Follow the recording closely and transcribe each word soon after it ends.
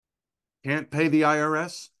Can't pay the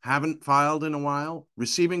IRS? Haven't filed in a while?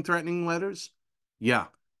 Receiving threatening letters? Yeah,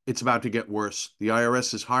 it's about to get worse. The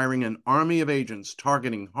IRS is hiring an army of agents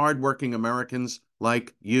targeting hardworking Americans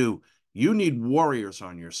like you. You need warriors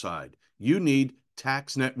on your side. You need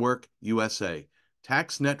Tax Network USA.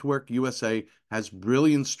 Tax Network USA has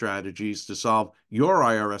brilliant strategies to solve your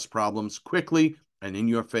IRS problems quickly and in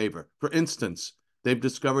your favor. For instance, they've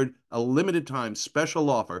discovered a limited time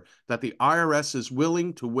special offer that the IRS is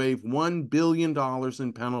willing to waive $1 billion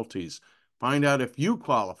in penalties. Find out if you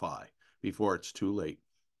qualify before it's too late.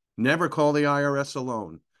 Never call the IRS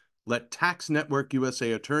alone. Let Tax Network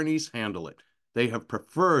USA attorneys handle it. They have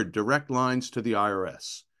preferred direct lines to the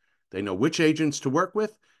IRS. They know which agents to work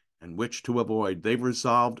with and which to avoid. They've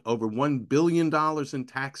resolved over $1 billion in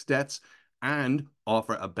tax debts and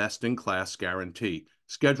offer a best-in-class guarantee.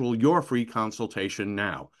 Schedule your free consultation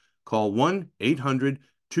now. Call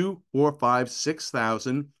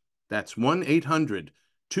 1-800-245-6000. That's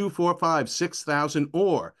 1-800-245-6000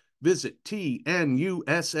 or visit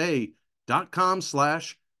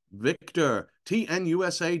tnusa.com/Victor.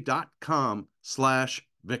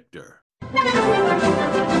 tnusa.com/Victor.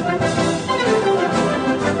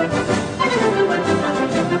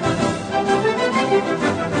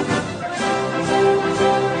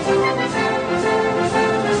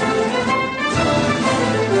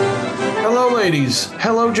 Hello, ladies.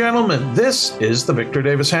 Hello, gentlemen. This is the Victor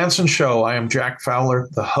Davis Hanson Show. I am Jack Fowler,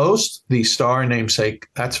 the host, the star namesake.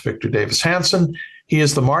 That's Victor Davis Hanson. He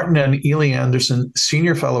is the Martin and Ely Anderson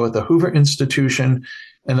Senior Fellow at the Hoover Institution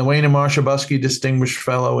and the Wayne and Marcia Buske Distinguished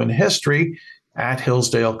Fellow in History at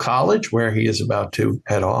Hillsdale College, where he is about to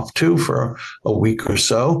head off to for a week or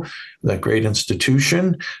so. That great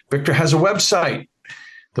institution. Victor has a website,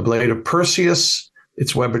 The Blade of Perseus.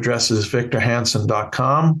 Its web address is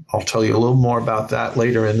victorhanson.com. I'll tell you a little more about that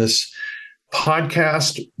later in this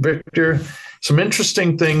podcast. Victor, some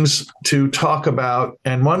interesting things to talk about,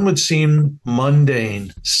 and one would seem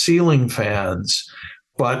mundane, ceiling fans.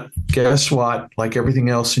 But guess what? Like everything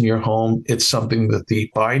else in your home, it's something that the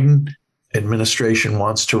Biden administration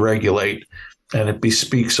wants to regulate, and it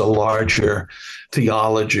bespeaks a larger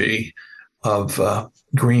theology of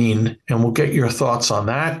green. And we'll get your thoughts on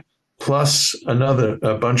that, plus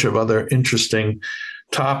a bunch of other interesting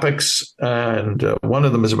topics. And one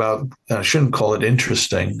of them is about, I shouldn't call it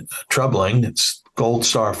interesting, troubling. It's Gold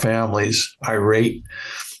Star families irate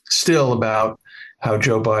still about how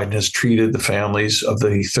Joe Biden has treated the families of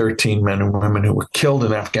the 13 men and women who were killed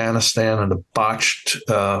in Afghanistan and the botched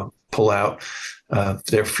pullout.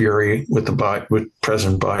 Their fury with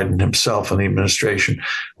President Biden himself and the administration.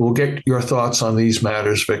 We'll get your thoughts on these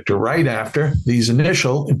matters, Victor, right after these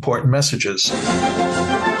initial important messages.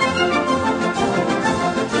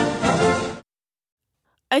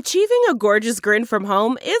 Achieving a gorgeous grin from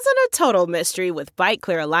home isn't a total mystery with Byte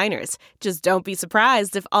Clear aligners. Just don't be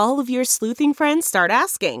surprised if all of your sleuthing friends start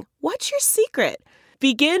asking, "What's your secret?"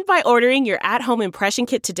 Begin by ordering your at-home impression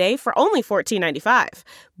kit today for only $14.95.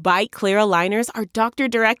 Byte Clear aligners are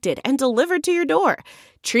doctor-directed and delivered to your door.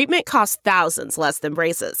 Treatment costs thousands less than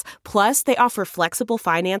braces. Plus, they offer flexible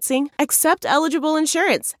financing, accept eligible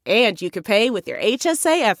insurance, and you can pay with your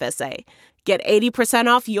HSA FSA. Get 80%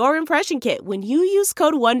 off your impression kit when you use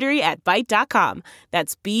code WONDERY at Byte.com.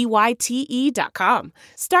 That's BYTE.com.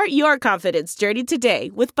 Start your confidence journey today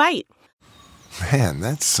with Byte. Man,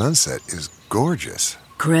 that sunset is gorgeous.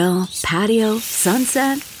 Grill, patio,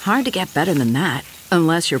 sunset. Hard to get better than that.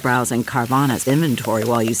 Unless you're browsing Carvana's inventory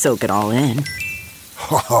while you soak it all in.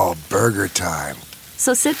 Oh, burger time.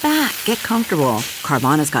 So sit back, get comfortable.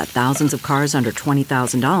 Carvana's got thousands of cars under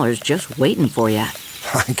 $20,000 just waiting for you.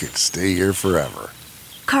 I could stay here forever.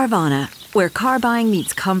 Carvana, where car buying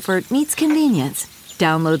meets comfort meets convenience.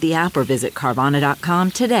 Download the app or visit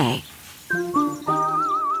Carvana.com today.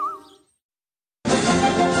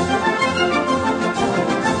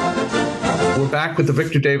 We're back with the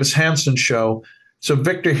Victor Davis Hanson Show. So,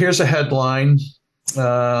 Victor, here's a headline.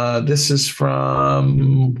 This is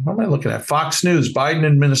from, what am I looking at? Fox News. Biden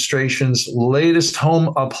administration's latest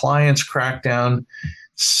home appliance crackdown.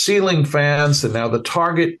 Ceiling fans are now the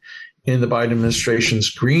target in the Biden administration's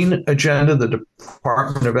green agenda. The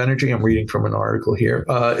Department of Energy, I'm reading from an article here,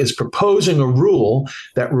 is proposing a rule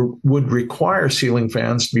that would require ceiling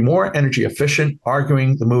fans to be more energy efficient,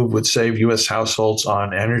 arguing the move would save U.S. households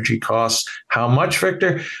on energy costs. How much,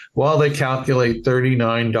 Victor? Well, they calculate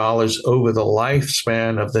 $39 over the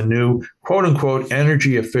lifespan of the new quote-unquote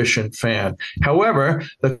energy efficient fan. However,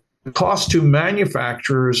 the cost to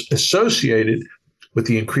manufacturers associated with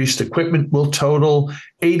the increased equipment will total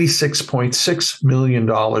 $86.6 million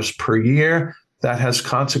per year. That has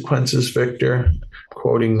consequences, Victor. Of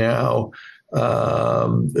quoting now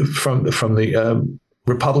from the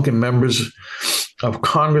Republican members of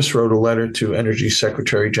Congress wrote a letter to Energy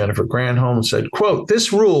Secretary Jennifer Granholm and said, quote,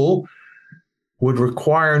 "This rule would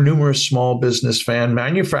require numerous small business fan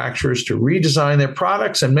manufacturers to redesign their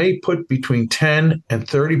products and may put between 10 and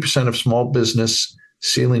 30% of small business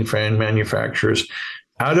ceiling fan manufacturers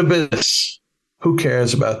out of business." Who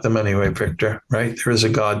cares about them anyway, Victor, right? There is a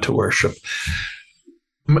God to worship.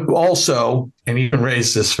 Also, and even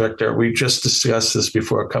raised this, Victor, we just discussed this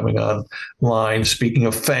before coming online. Speaking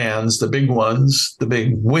of fans, the big ones, the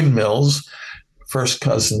big windmills, first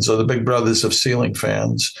cousins or the big brothers of ceiling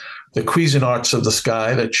fans, the Cuisinarts of the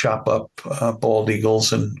sky that chop up bald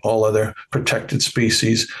eagles and all other protected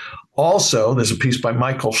species. Also, there's a piece by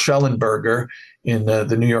Michael Schellenberger in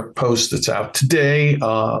the New York Post that's out today,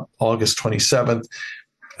 August 27th,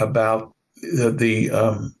 about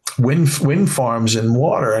the wind farms in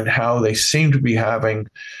water and how they seem to be having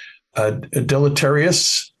a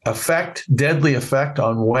deleterious effect, deadly effect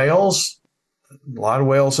on whales. A lot of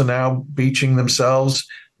whales are now beaching themselves.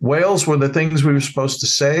 Whales were the things we were supposed to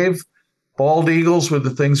save. Bald eagles were the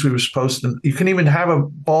things we were supposed to. You can even have a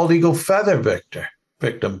bald eagle feather Victor.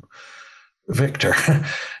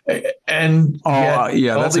 And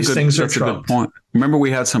that's a good point. Remember,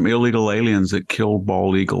 we had some illegal aliens that killed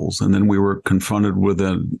bald eagles, and then we were confronted with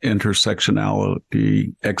an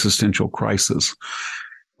intersectionality existential crisis.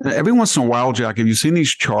 Every once in a while, Jack, have you seen these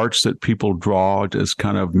charts that people draw as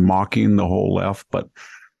kind of mocking the whole left? But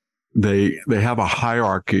they have a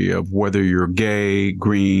hierarchy of whether you're gay,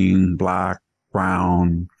 green, black,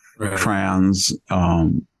 brown, right, trans,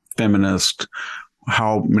 feminist,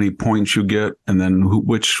 how many points you get, and then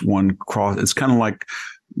which one cross. It's kind of like,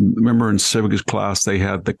 remember in civics class, they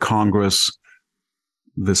had the Congress,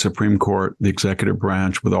 the Supreme Court, the executive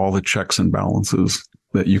branch with all the checks and balances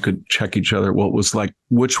that you could check each other. Well, it was like,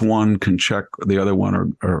 which one can check the other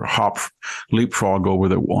one or leapfrog over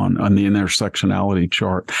the one on the intersectionality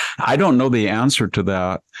chart. I don't know the answer to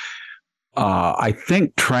that. I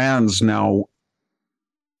think trans now,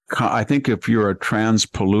 I think if you're a trans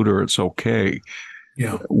polluter, it's okay.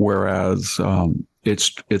 Yeah. Whereas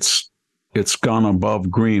it's gone above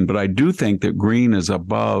green, but I do think that green is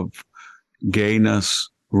above gayness,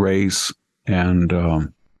 race, and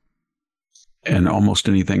almost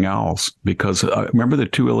anything else. Because remember the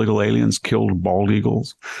 2 illegal aliens killed bald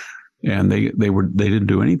eagles, and they didn't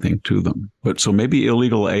do anything to them. But so maybe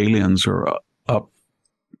illegal aliens are up.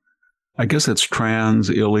 I guess it's trans,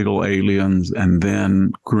 illegal aliens, and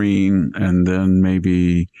then green, and then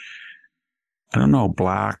maybe, I don't know,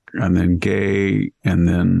 black, and then gay, and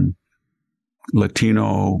then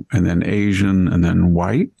Latino, and then Asian, and then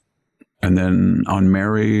white, and then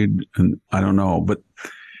unmarried, and I don't know. But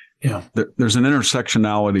yeah, there's an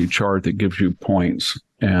intersectionality chart that gives you points.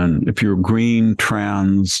 And if you're green,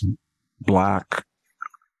 trans, black,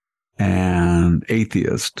 and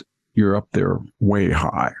atheist, you're up there way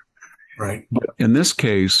high. Right. But in this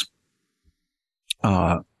case,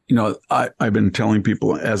 I've been telling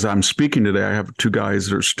people as I'm speaking today, I have 2 guys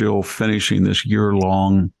that are still finishing this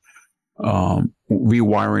year-long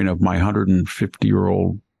rewiring of my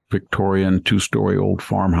 150-year-old Victorian 2-story old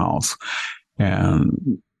farmhouse.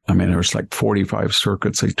 And I mean, there was like 45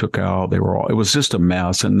 circuits they took out. It was just a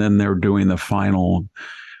mess. And then they're doing the final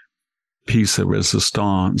piece of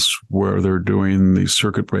resistance where they're doing the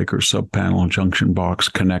circuit breaker subpanel junction box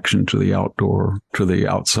connection to the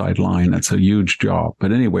outside line. That's a huge job.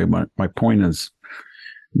 But anyway, my point is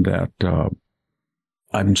that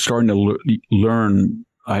I'm starting to learn.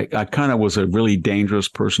 I kind of was a really dangerous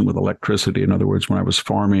person with electricity. In other words, when I was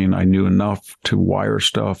farming, I knew enough to wire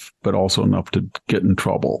stuff, but also enough to get in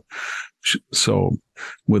trouble. So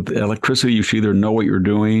with electricity, you should either know what you're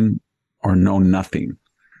doing or know nothing.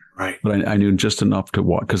 Right. But I knew just enough to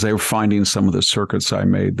watch, because they were finding some of the circuits I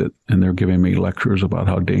made and they're giving me lectures about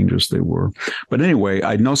how dangerous they were. But anyway,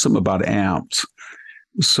 I know something about amps.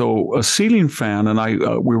 So a ceiling fan, and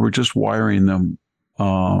we were just wiring them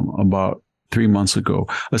about 3 months ago.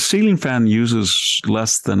 A ceiling fan uses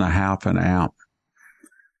less than a half an amp.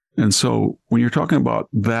 And so when you're talking about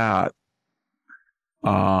that,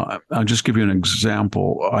 I'll just give you an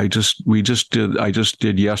example. I just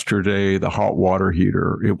did yesterday the hot water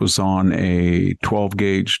heater. It was on a 12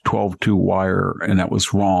 gauge 12-2 wire, and that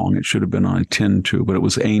was wrong. It should have been on a 10-2, but it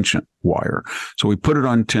was ancient wire. So we put it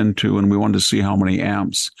on 10-2, and we wanted to see how many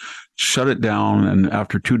amps. Shut it down, and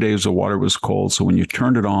after 2 days, the water was cold. So when you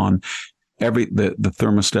turned it on, the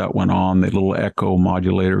thermostat went on. The little echo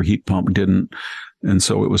modulator heat pump didn't, and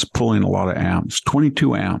so it was pulling a lot of amps,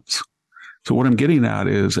 22 amps. So what I'm getting at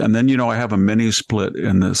is, and then, I have a mini split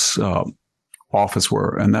in this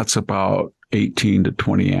officeware, and that's about 18 to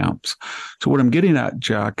 20 amps. So what I'm getting at,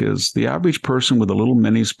 Jack, is the average person with a little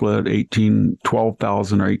mini split,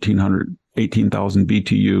 12,000 or 18,000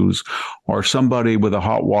 BTUs, or somebody with a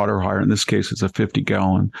hot water hire, in this case, it's a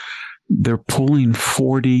 50-gallon, they're pulling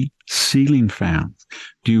 40 ceiling fans.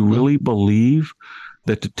 Do you really believe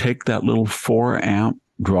that to take that little 4 amp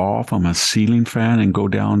draw from a ceiling fan and go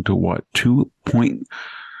down to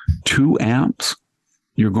 2.2 amps,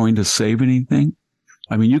 you're going to save anything?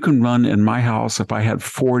 I mean, you can run in my house, if I had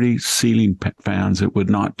 40 ceiling fans, it would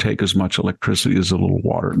not take as much electricity as the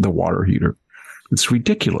water heater. It's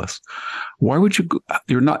ridiculous. Why would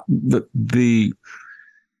you're not, what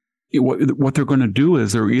they're going to do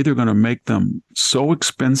is they're either going to make them so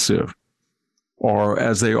expensive, or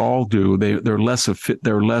as they all do, they're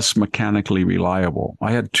less mechanically reliable.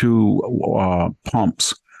 I had 2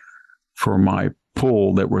 pumps for my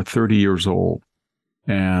pool that were 30 years old.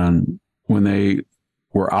 And when they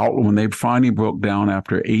finally broke down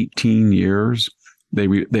after 18 years,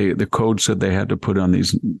 the code said they had to put on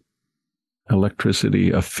these electricity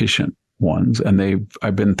efficient ones. And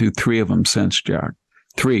I've been through 3 of them since, Jack.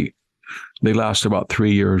 3. They last about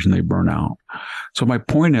 3 years and they burn out. So my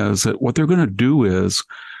point is that what they're going to do is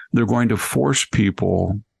they're going to force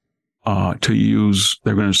people to use,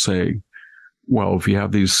 they're going to say, well, if you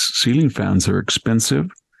have these ceiling fans, they're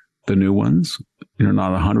expensive, the new ones,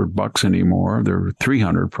 not $100 anymore. They're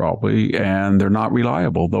 $300 probably, and they're not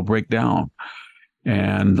reliable. They'll break down.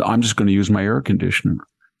 And I'm just going to use my air conditioner.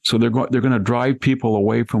 So they're going to drive people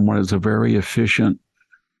away from what is a very efficient,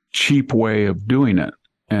 cheap way of doing it.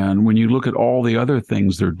 And when you look at all the other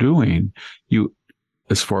things they're doing,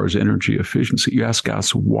 as far as energy efficiency, you ask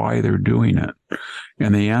us why they're doing it.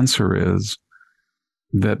 And the answer is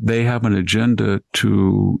that they have an agenda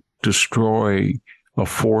to destroy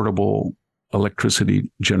affordable electricity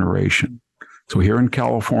generation. So here in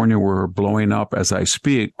California, we're blowing up, as I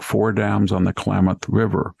speak, 4 dams on the Klamath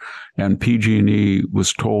River. And PG&E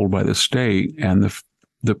was told by the state and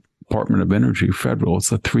the Department of Energy, federal,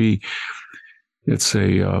 it's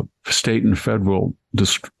a state and federal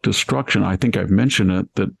destruction. I think I've mentioned it,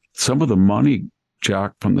 that some of the money,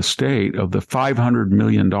 Jack, from the state of the $500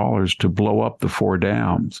 million to blow up the 4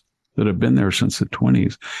 dams that have been there since the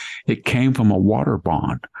 20s, it came from a water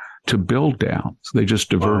bond to build dams. They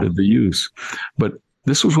just diverted the use. But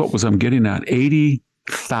this was what I'm getting at.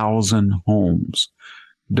 80,000 homes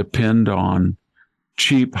depend on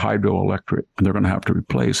cheap hydroelectric, and they're going to have to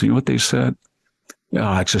replace. And you know what they said?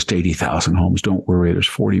 It's just 80,000 homes. Don't worry. There's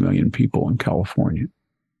 40 million people in California.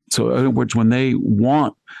 So in other words, when they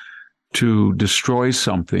want to destroy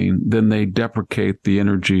something, then they deprecate the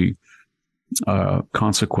energy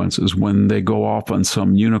consequences. When they go off on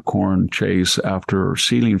some unicorn chase after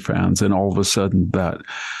ceiling fans, and all of a sudden that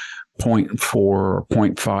 0.4 or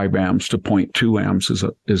 0.5 amps to 0.2 amps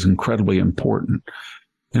is incredibly important.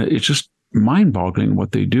 It's just mind-boggling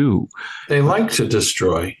what they do. They like to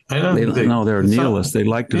destroy. They're nihilists. They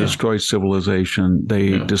like to destroy civilization.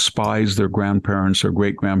 They despise their grandparents, their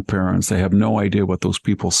great-grandparents. They have no idea what those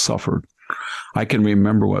people suffered. I can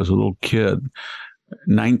remember when I was a little kid,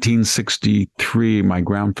 1963, my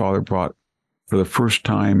grandfather brought for the first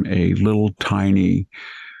time a little tiny,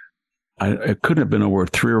 it couldn't have been over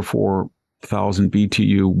 3,000 or 4,000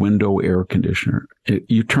 BTU window air conditioner.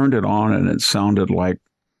 You turned it on and it sounded like,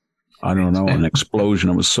 I don't know, an explosion.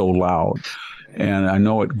 It was so loud. And I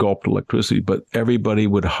know it gulped electricity, but everybody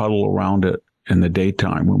would huddle around it in the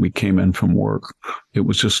daytime when we came in from work. It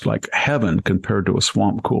was just like heaven compared to a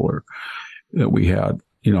swamp cooler that we had.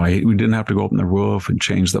 We didn't have to go up on the roof and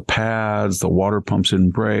change the pads. The water pumps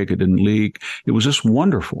didn't break. It didn't leak. It was just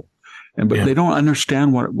wonderful. But they don't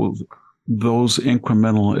understand what it was. Those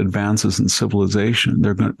incremental advances in civilization,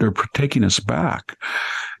 they're taking us back.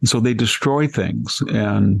 And so they destroy things.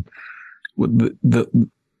 And the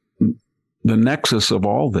nexus of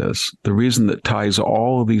all this, the reason that ties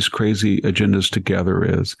all of these crazy agendas together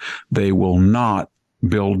is they will not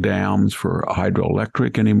build dams for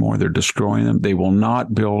hydroelectric anymore. They're destroying them. They will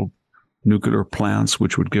not build nuclear plants,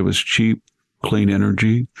 which would give us cheap, clean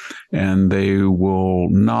energy. And they will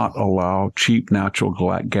not allow cheap natural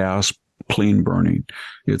gas clean burning.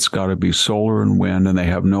 It's got to be solar and wind, and they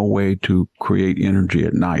have no way to create energy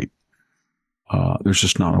at night. There's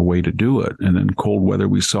just not a way to do it. And in cold weather,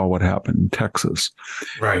 we saw what happened in Texas.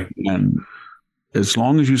 Right. And as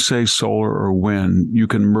long as you say solar or wind, you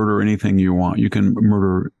can murder anything you want. You can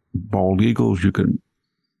murder bald eagles. You can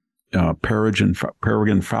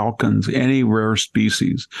peregrine falcons, any rare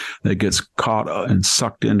species that gets caught and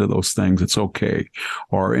sucked into those things, it's okay.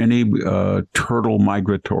 Or any tortoise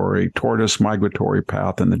migratory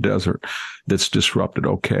path in the desert that's disrupted,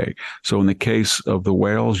 okay. So in the case of the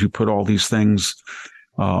whales, you put all these things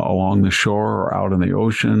along the shore or out in the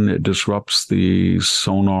ocean, it disrupts the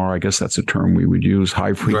sonar, I guess that's a term we would use,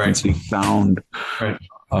 high frequency sound. Right.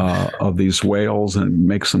 Of these whales, and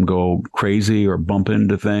makes them go crazy or bump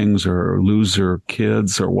into things or lose their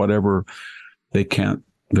kids or whatever. They can't,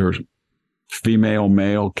 their female,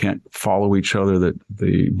 male can't follow each other, that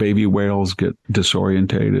the baby whales get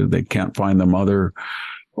disorientated. They can't find the mother,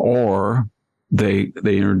 or they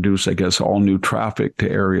introduce, I guess, all new traffic to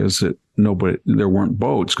areas that there weren't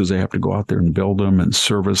boats, because they have to go out there and build them and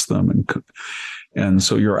service them and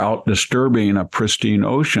so you're out disturbing a pristine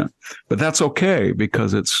ocean. But that's okay,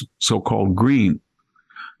 because it's so-called green.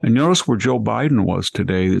 And notice where Joe Biden was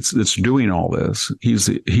today. It's doing all this.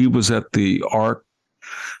 He was at the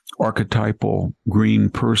archetypal green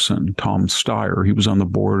person, Tom Steyer. He was on the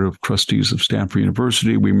board of trustees of Stanford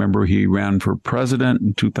University. We remember he ran for president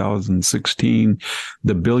in 2016.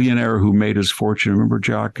 The billionaire who made his fortune, remember,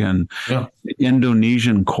 Jack, in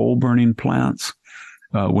Indonesian coal burning plants.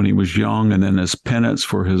 When he was young, and then as penance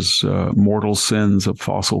for his mortal sins of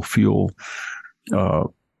fossil fuel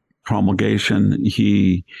promulgation,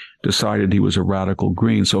 he decided he was a radical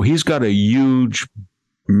green. So he's got a huge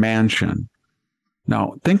mansion.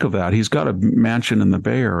 Now, think of that. He's got a mansion in the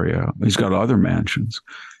Bay Area. He's got other mansions.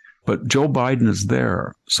 But Joe Biden is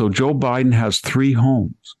there. So Joe Biden has 3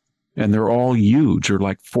 homes, and they're all huge. They're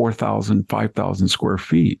like 4,000, 5,000 square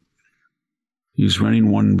feet. He's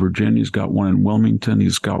renting one in Virginia. He's got one in Wilmington.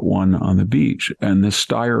 He's got one on the beach. And this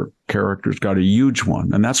Steyer character's got a huge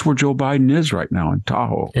one. And that's where Joe Biden is right now, in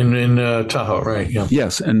Tahoe. In Tahoe, right? Yeah.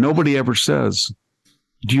 Yes. And nobody ever says,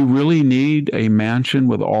 do you really need a mansion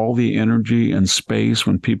with all the energy and space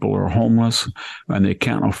when people are homeless and they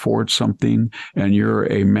can't afford something, and you're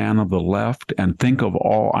a man of the left? And think of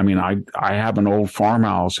all, I mean, I have an old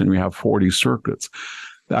farmhouse and we have 40 circuits.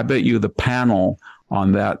 I bet you the panel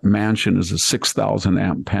on that mansion is a 6,000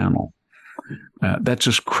 amp panel. That's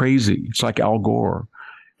just crazy. It's like Al Gore.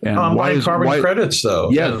 And why carbon credits, though?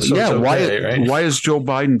 Yeah. Why is Joe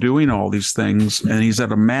Biden doing all these things, and he's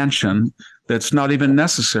at a mansion that's not even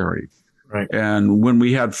necessary? Right. And when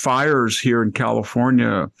we had fires here in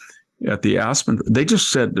California at the Aspen, they just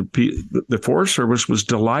said the Forest Service was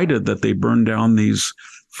delighted that they burned down these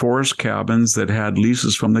forest cabins that had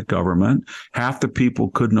leases from the government. Half the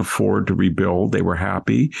people couldn't afford to rebuild. They were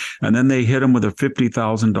happy. And then they hit them with a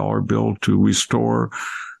 $50,000 bill to restore,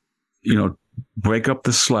 break up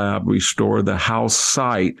the slab, restore the house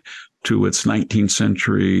site to its 19th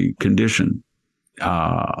century condition,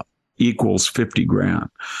 equals $50,000.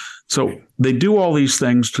 So they do all these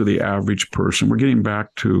things to the average person. We're getting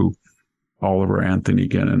back to Oliver Anthony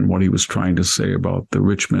again and what he was trying to say about the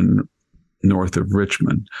Richmond, north of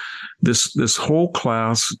Richmond. This whole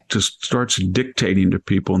class just starts dictating to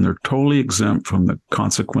people, and they're totally exempt from the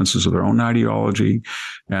consequences of their own ideology.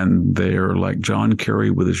 And they're like John Kerry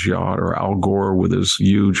with his yacht, or Al Gore with his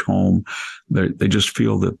huge home. They just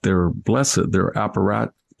feel that they're blessed. They're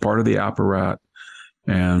part of the apparat,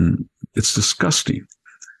 and it's disgusting.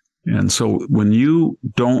 And so when you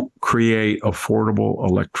don't create affordable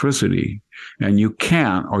electricity, and you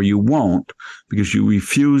can't or you won't because you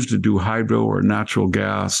refuse to do hydro or natural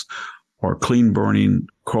gas or clean burning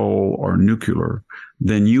coal or nuclear,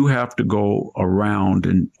 then you have to go around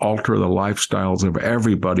and alter the lifestyles of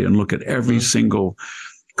everybody and look at every single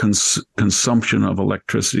consumption of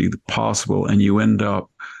electricity possible. And you end up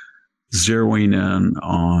zeroing in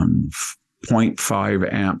on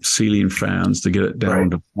 0.5 amp ceiling fans to get it down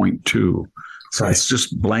to 0.2. So it's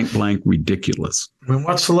just blank ridiculous. I mean,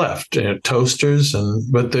 what's left? Toasters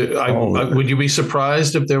would you be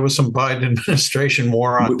surprised if there was some Biden administration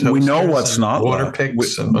more on toasters? We know what's not water left.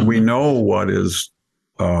 picks. We know what is.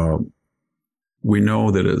 We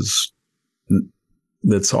know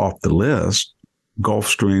that's off the list.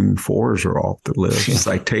 Gulfstream 4s are off the list.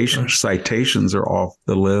 Citations are off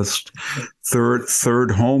the list.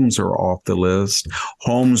 Third homes are off the list.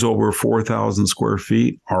 Homes over 4,000 square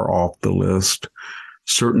feet are off the list.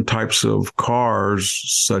 Certain types of cars,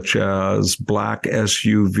 such as black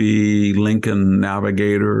SUV, Lincoln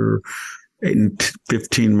Navigator,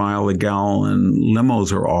 15 mile a gallon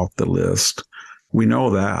limos are off the list. We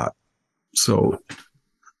know that. So,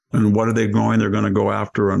 and what are they going? They're going to go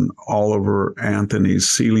after an Oliver Anthony's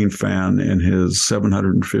ceiling fan in his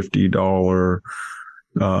 $750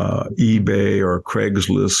 eBay or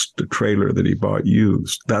Craigslist trailer that he bought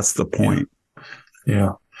used. That's the point.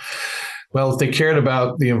 Yeah. Well, if they cared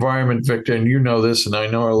about the environment, Victor, and you know this, and I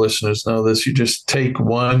know our listeners know this, you just take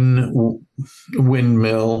one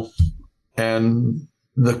windmill and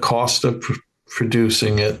the cost of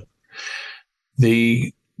producing it,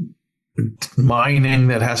 the mining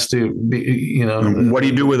that has to be, And what do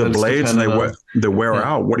you do with the blades? They wear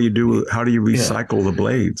out. What do you do? How do you recycle the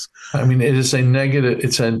blades? I mean, it is a negative.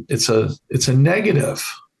 It's a negative.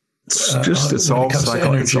 It's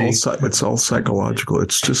all psychological.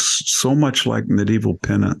 It's just so much like medieval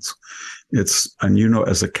penance. And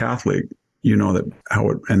as a Catholic,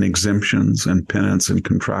 and exemptions and penance and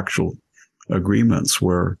contractual agreements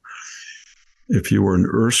where if you were an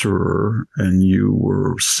usurer and you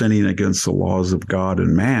were sinning against the laws of God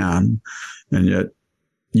and man, and yet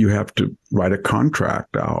you have to write a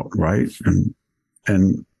contract out, right?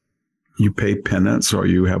 And you pay penance, or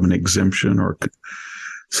you have an exemption or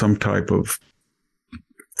some type of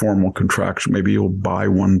formal contraction. Maybe you'll buy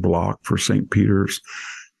one block for St. Peter's,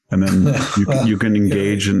 and then you can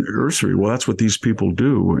engage in usury. Well, that's what these people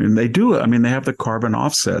do. And they do it. I mean, they have the carbon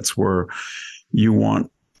offsets where you want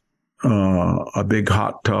a big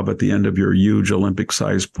hot tub at the end of your huge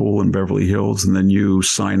Olympic-sized pool in Beverly Hills, and then you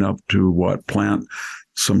sign up to plant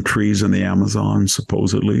some trees in the Amazon,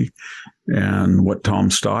 supposedly. And what Tom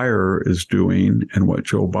Steyer is doing and what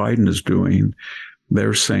Joe Biden is doing,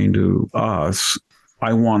 they're saying to us,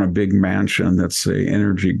 I want a big mansion that's a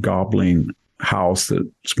energy gobbling house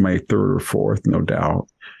that's my third or fourth, no doubt.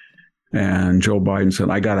 And Joe Biden said,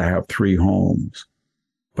 I got to have 3 homes.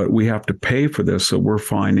 But we have to pay for this. So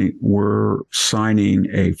we're signing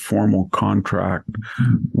a formal contract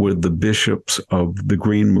with the bishops of the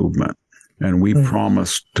Green Movement. And we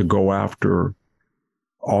promised to go after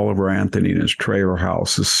Oliver Anthony and his trailer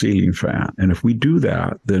house, his ceiling fan. And if we do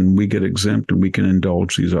that, then we get exempt and we can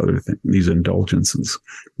indulge these other things, these indulgences.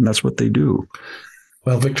 And that's what they do.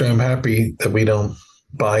 Well, Victor, I'm happy that we don't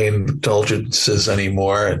buy indulgences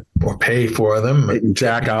anymore or pay for them.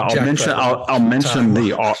 Jack, I'll mention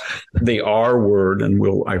the R word, and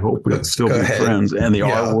I hope we'll still be friends. And the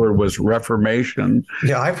R word was Reformation.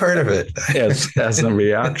 Yeah, I've heard of it. as a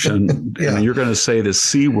reaction. And you're going to say the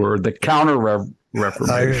C word, the counter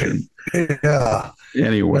Reformation.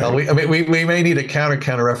 Anyway, well, we may need a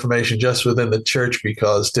counter Reformation just within the church,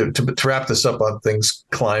 because to wrap this up on things,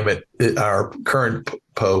 climate, our current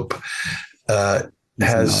Pope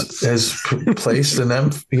has placed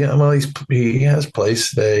he has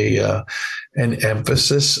placed an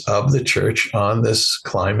emphasis of the church on this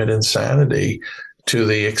climate insanity to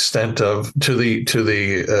the extent of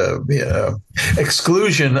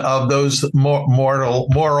exclusion of those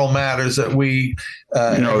moral matters that we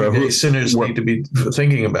everyday sinners need to be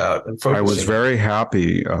thinking about and focusing. I was very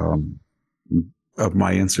happy of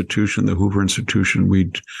my institution, the Hoover Institution.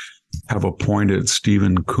 We'd have appointed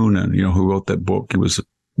Stephen Koonin, who wrote that book. He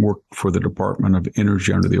worked for the Department of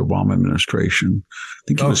Energy under the Obama administration.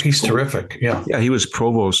 I think he's terrific. Yeah, he was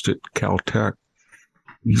provost at Caltech.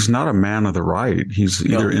 He's not a man of the right. He's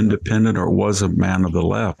either independent or was a man of the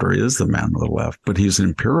left or is the man of the left, but he's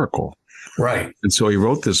empirical. Right. And so he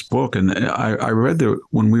wrote this book, and I read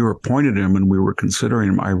when we were appointed him and we were considering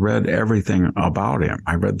him, I read everything about him.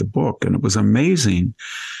 I read the book, and it was amazing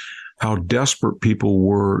how desperate people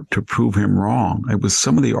were to prove him wrong. It was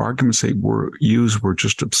some of the arguments they used were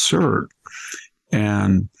just absurd.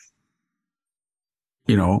 And,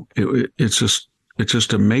 it's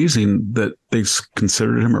just amazing that they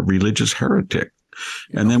considered him a religious heretic.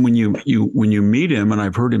 And then when you meet him, and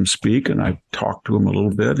I've heard him speak, and I've talked to him a little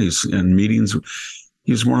bit, he's in meetings,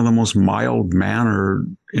 he's one of the most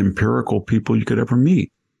mild-mannered, empirical people you could ever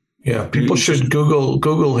meet. Yeah, people should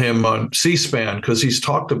Google him on C-SPAN, because he's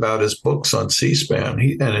talked about his books on C-SPAN,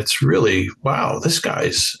 and it's really, wow, this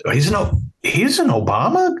guy's he's an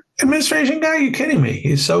Obama administration guy. Are you kidding me?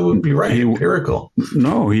 He's empirical.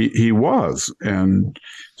 No, he was, and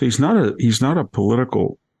he's not a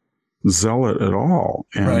political zealot at all.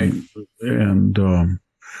 And, right. And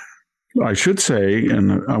I should say,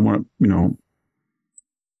 and I want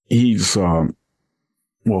he's.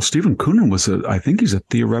 Well, Stephen Koonin I think he's a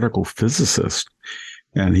theoretical physicist,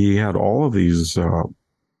 and he had all of these,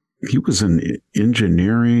 he was in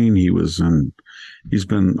engineering. He's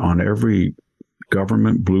been on every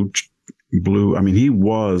government blue. I mean, he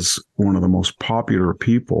was one of the most popular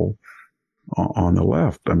people on the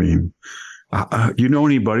left. I mean,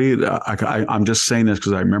 anybody? I'm just saying this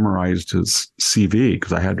because I memorized his CV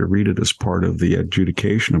because I had to read it as part of the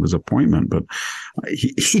adjudication of his appointment. But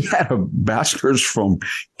he had a bachelor's from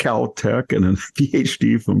Caltech and a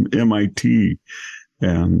PhD from MIT,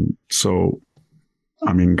 and so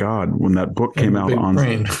I mean, God, when that book came out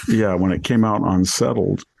when it came out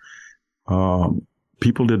Unsettled,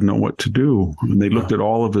 people didn't know what to do. And they looked at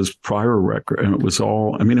all of his prior record, and it was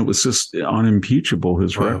just unimpeachable,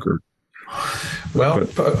 his record. Well,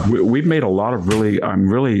 but we've made a lot of I'm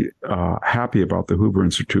really happy about the Hoover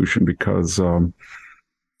Institution because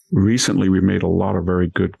recently we made a lot of very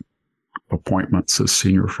good appointments as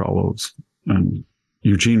senior fellows. And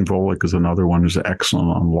Eugene Volek is another one who's excellent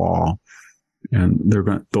on law. And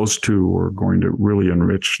those two are going to really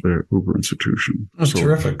enrich the Hoover Institution. That's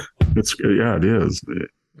terrific. It is.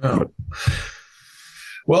 Yeah.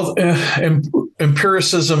 Well,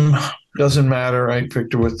 empiricism doesn't matter, right,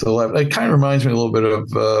 Victor, with the left. It kind of reminds me a little bit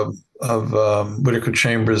of Whittaker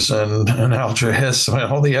Chambers and Alger Hiss. I mean,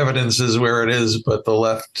 all the evidence is where it is, but the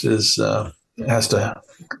left has to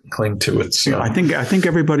cling to it. So. I think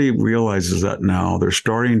everybody realizes that now. They're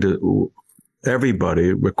starting to,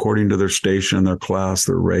 everybody, according to their station, their class,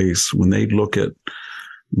 their race, when they look at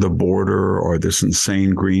the border or this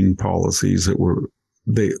insane green policies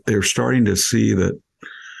they're starting to see that.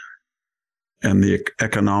 And the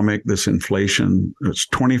this inflation, it's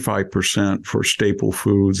 25% for staple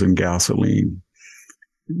foods and gasoline,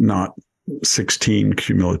 not 16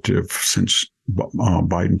 cumulative since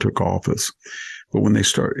Biden took office. But when he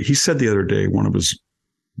said the other day, one of his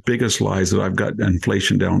biggest lies that I've got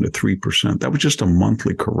inflation down to 3%. That was just a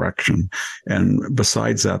monthly correction. And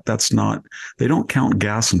besides that, they don't count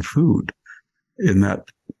gas and food in that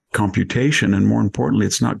computation. And more importantly,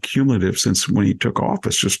 it's not cumulative since when he took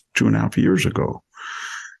office just 2.5 years ago.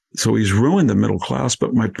 So he's ruined the middle class.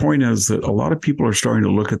 But my point is that a lot of people are starting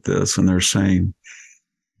to look at this and they're saying,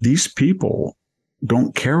 these people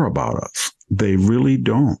don't care about us. They really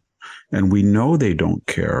don't. And we know they don't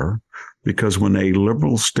care because when a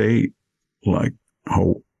liberal state like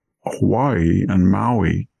Hawaii and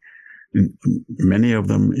Maui, many of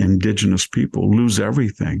them indigenous people, lose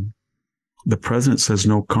everything, the president says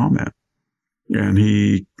no comment. And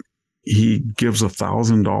he gives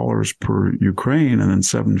 $1,000 per Ukraine and then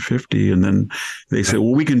 $750. And then they say,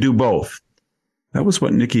 well, we can do both. That was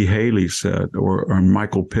what Nikki Haley said, or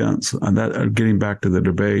Michael Pence. And that, getting back to the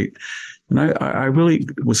debate. And I really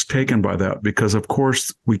was taken by that because, of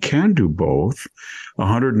course, we can do both.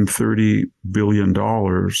 $130 billion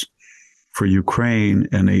for Ukraine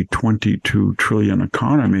and a $22 trillion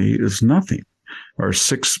economy is nothing. Our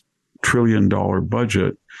 $6 trillion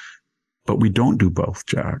budget, but we don't do both,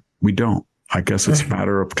 Jack. We don't. I guess it's a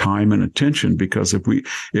matter of time and attention because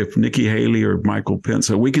if Nikki Haley or Michael Pence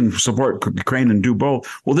said we can support Ukraine and do both,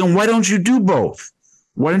 well, then why don't you do both?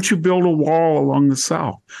 Why don't you build a wall along the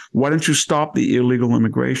South? Why don't you stop the illegal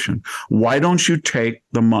immigration? Why don't you take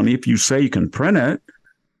the money, if you say you can print it,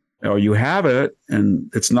 or you have it,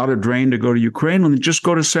 and it's not a drain to go to Ukraine, and just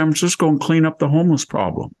go to San Francisco and clean up the homeless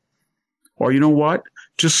problem? Or you know what?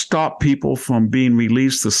 Just stop people from being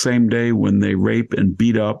released the same day when they rape and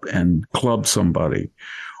beat up and club somebody.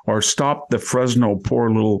 Or stop the Fresno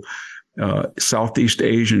poor little Southeast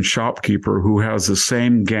Asian shopkeeper who has the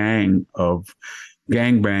same gang of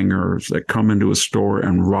gangbangers that come into a store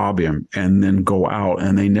and rob him and then go out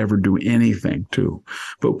and they never do anything to.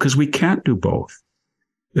 But because we can't do both.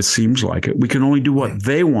 It seems like it. We can only do what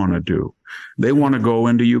they want to do. They want to go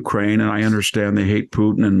into Ukraine, and I understand they hate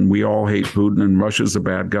Putin, and we all hate Putin, and Russia's a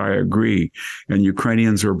bad guy, I agree. And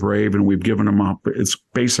Ukrainians are brave, and we've given them up. It's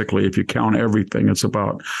basically, if you count everything, it's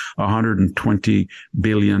about $120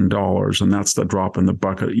 billion, and that's the drop in the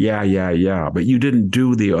bucket. Yeah. But you didn't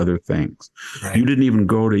do the other things. Right. You didn't even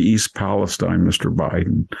go to East Palestine, Mr.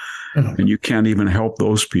 Biden, and you can't even help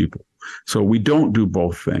those people. So we don't do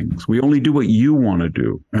both things. We only do what you want to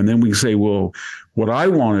do. And then we say, well, what I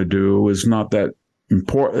want to do is not that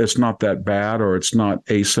important. It's not that bad, or it's not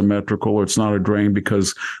asymmetrical, or it's not a drain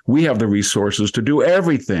because we have the resources to do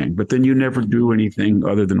everything. But then you never do anything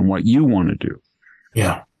other than what you want to do.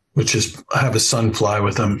 Yeah. Which is have his son fly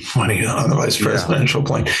with him when he's on the vice presidential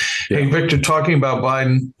plane. Yeah. Hey, Victor, talking about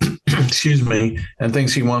Biden, excuse me, and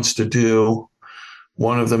things he wants to do.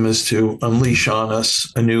 One of them is to unleash on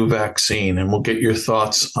us a new vaccine, and we'll get your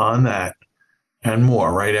thoughts on that and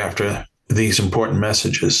more right after these important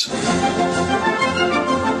messages.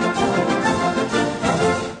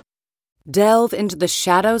 Delve into the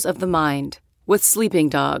shadows of the mind with Sleeping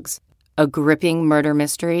Dogs, a gripping murder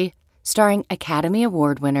mystery starring Academy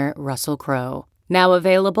Award winner Russell Crowe. Now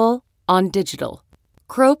available on digital.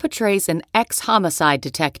 Crowe portrays an ex-homicide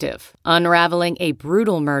detective unraveling a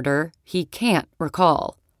brutal murder he can't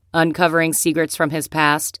recall. Uncovering secrets from his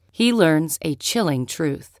past, he learns a chilling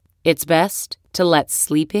truth. It's best to let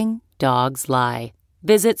sleeping dogs lie.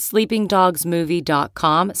 Visit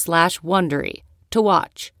sleepingdogsmovie.com/Wondery To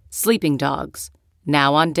watch Sleeping Dogs,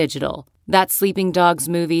 now on digital. That's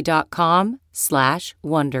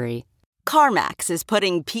sleepingdogsmovie.com/Wondery. CarMax is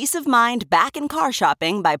putting peace of mind back in car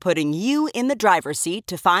shopping by putting you in the driver's seat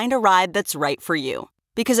to find a ride that's right for you.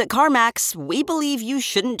 Because at CarMax, we believe you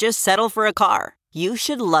shouldn't just settle for a car. You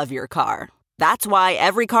should love your car. That's why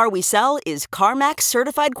every car we sell is CarMax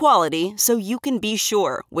certified quality, so you can be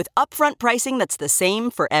sure with upfront pricing that's the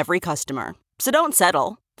same for every customer. So don't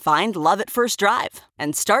settle. Find love at first drive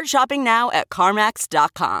and start shopping now at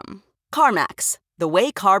CarMax.com. CarMax, the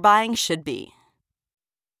way car buying should be.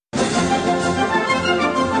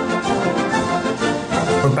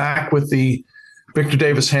 We're back with the Victor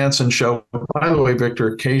Davis Hanson Show. By the way, Victor,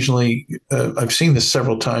 occasionally, I've seen this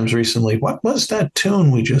several times recently. What was that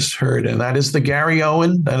tune we just heard? And that is the Gary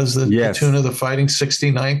Owen. That is the tune of the Fighting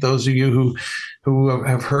 69th. Those of you who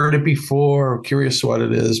have heard it before or curious what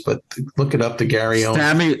it is, but look it up, the Gary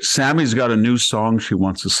Owen. Sammy's got a new song she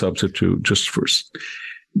wants to substitute just for.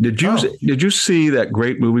 Did you see that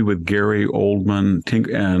great movie with Gary Oldman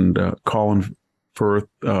and Colin Firth,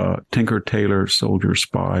 Tinker Tailor Soldier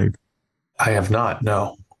Spy? I have not,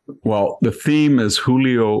 no. Well, the theme is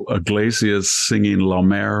Julio Iglesias singing La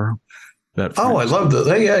Mer. I love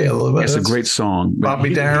that. Yeah. It's a great song.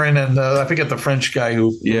 Bobby Darin and I forget the French guy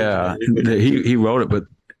who. Yeah, he wrote it, but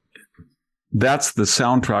that's the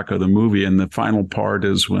soundtrack of the movie. And the final part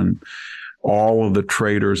is when all of the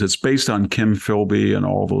traitors, it's based on Kim Philby and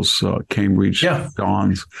all those Cambridge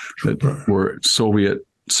dons that were Soviet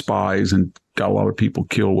spies and got a lot of people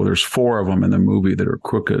killed. Well, there's 4 of them in the movie that are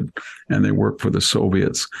crooked and they work for the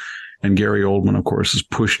Soviets. And Gary Oldman, of course, is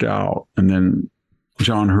pushed out. And then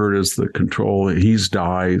John Hurt is the control. He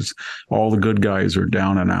dies. All the good guys are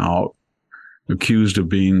down and out, accused of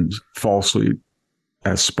being falsely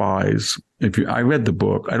as spies. I read the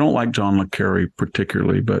book. I don't like John le Carre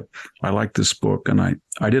particularly, but I like this book, and I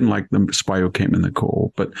didn't like the Spy Who Came in the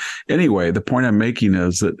Coal. But anyway, the point I'm making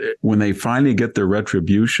is that when they finally get their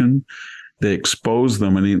retribution, they expose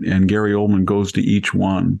them, and Gary Oldman goes to each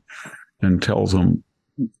one and tells them,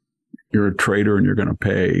 "You're a traitor, and you're going to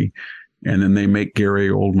pay." And then they make Gary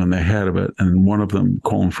Oldman the head of it, and one of them,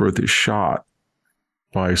 Colin Firth, is shot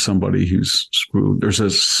by somebody who's screwed. There's a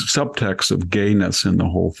subtext of gayness in the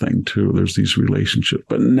whole thing too. There's these relationships,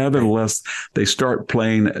 but nevertheless, they start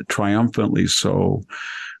playing triumphantly. So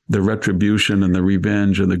the retribution and the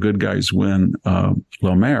revenge and the good guys win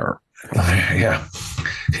La Mer. Yeah.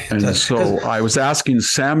 And so I was asking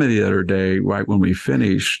Sammy the other day, right when we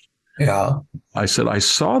finished, I said, I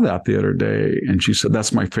saw that the other day. And she said,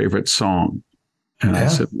 that's my favorite song. And I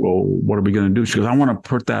said, well, what are we going to do? She goes, I want to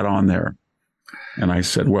put that on there. And I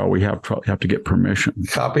said, well, we have to get permission.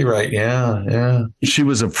 Copyright, yeah. She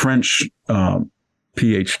was a French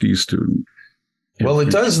PhD student. Well,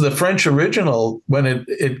 it does. The French original, when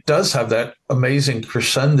it does have that amazing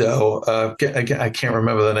crescendo. I can't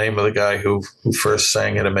remember the name of the guy who first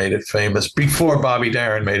sang it and made it famous before Bobby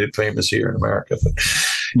Darin made it famous here in America.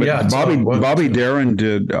 But yeah, Bobby Darin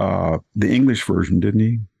did the English version, didn't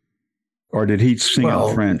he? Or did he sing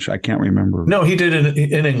in French? I can't remember. No, he did it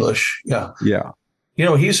in English. Yeah. Yeah. You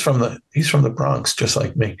know, he's from the Bronx, just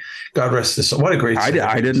like me. God rest his soul. What a great city.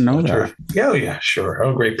 I didn't know that. Yeah, sure.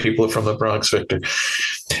 Oh, great people from the Bronx, Victor.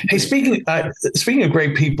 Hey, speaking of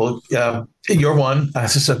great people, you're one.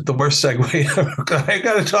 This is the worst segue. I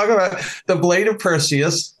got to talk about the Blade of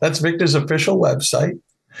Perseus. That's Victor's official website.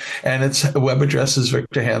 And its web address is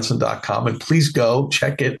victorhanson.com. And please go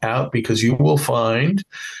check it out, because you will find...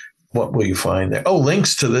 What will you find there? Oh,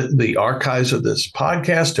 links to the archives of this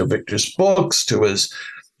podcast, to Victor's books, to his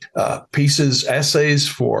pieces, essays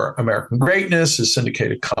for American Greatness, his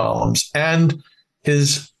syndicated columns, and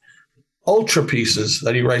his ultra pieces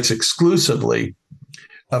that he writes exclusively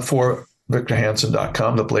for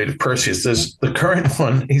victorhanson.com, The Blade of Perseus. There's the current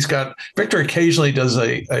one. Victor occasionally does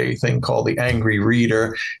a thing called The Angry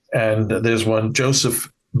Reader, and there's one, Joseph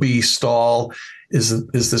B. Stahl is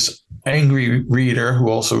this angry reader who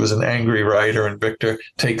also is an angry writer, and Victor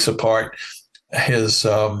takes apart his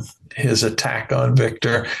attack on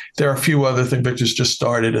Victor. There are a few other things. Victor's just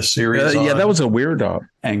started a series. Yeah, that was a weird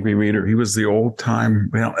angry reader. He was the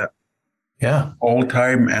old-time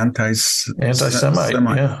anti-Semite.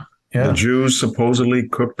 Yeah. The Jews supposedly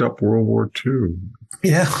cooked up World War II.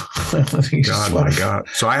 Yeah. My God.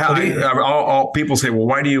 So all people say, well,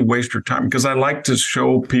 why do you waste your time? Because I like to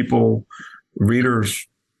show people, readers,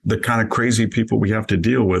 the kind of crazy people we have to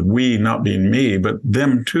deal with. We, not being me, but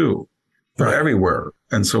them too. They're everywhere.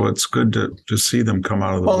 And so it's good to see them come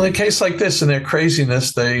out of the Well, in a case like this, in their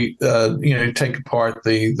craziness, they take apart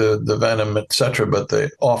the venom, etc., but they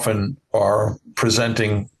often are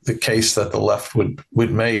presenting the case that the left would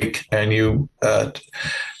make, and you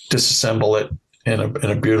disassemble it in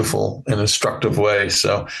a beautiful and instructive way.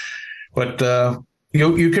 So, but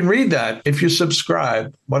you can read that if you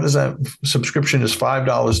subscribe. What is that? Subscription is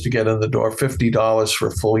 $5 to get in the door, $50 for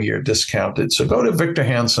a full year discounted. So go to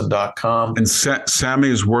victorhanson.com. And Sammy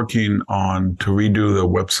is working on to redo the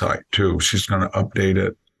website too. She's going to update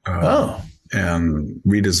it and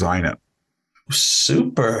redesign it.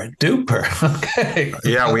 Super duper. Okay.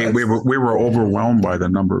 Yeah, we were overwhelmed by the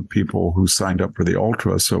number of people who signed up for the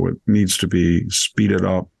Ultra, so it needs to be speeded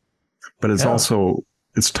up. But it's also,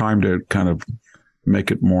 it's time to kind of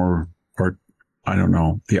make it more, or I don't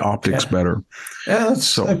know, the optics better. Yeah, that's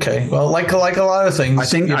so okay. Well, like a lot of things, I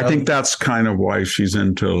think that's kind of why she's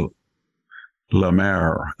into La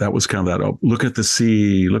Mer. That was kind of that. Oh, look at the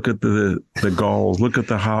sea, look at the gulls, look at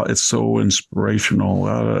how it's so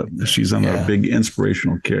inspirational. She's on a big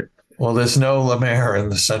inspirational kick. Well, there's no La Mer in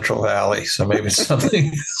the Central Valley, so maybe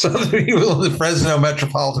something people in the Fresno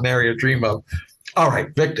metropolitan area dream of. All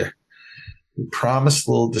right, Victor. We promised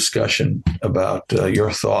a little discussion about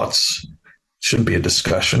your thoughts. Shouldn't be a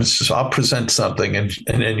discussion. It's just I'll present something and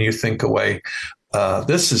then you think away.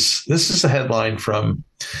 This is a headline from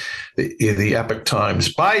the Epoch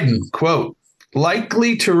Times. Biden, quote,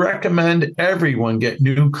 likely to recommend everyone get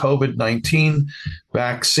new COVID-19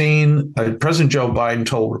 vaccine. President Joe Biden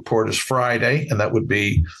told reporters Friday, and that would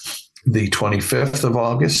be the 25th of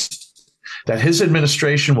August, that his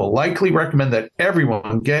administration will likely recommend that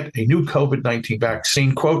everyone get a new COVID-19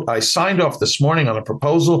 vaccine. Quote, I signed off this morning on a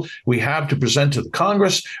proposal we have to present to the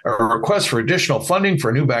Congress, a request for additional funding for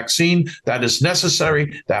a new vaccine that is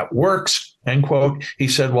necessary, that works, end quote. He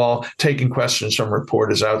said while taking questions from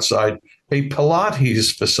reporters outside a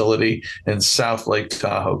Pilates facility in South Lake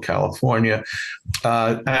Tahoe, California.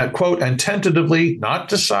 Quote, and tentatively, not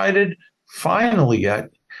decided finally yet,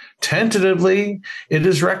 tentatively, it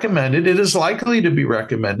is likely to be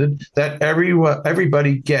recommended that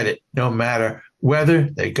everybody get it, no matter whether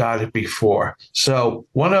they got it before. So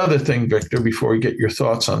one other thing, Victor, before we get your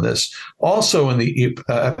thoughts on this, also in the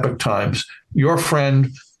Epoch Times, your friend,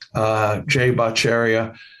 Jay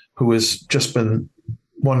Bhattacharya, who has just been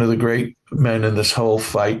one of the great men in this whole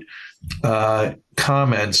fight,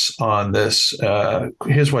 comments on this.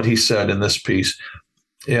 Here's what he said in this piece.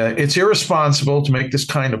 It's irresponsible to make this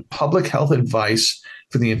kind of public health advice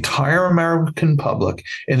for the entire American public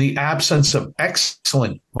in the absence of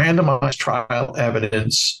excellent randomized trial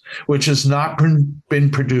evidence, which has not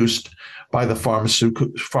been produced by the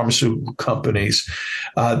pharmaceutical companies.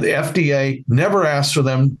 The FDA never asked for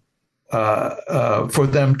them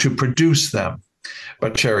to produce them,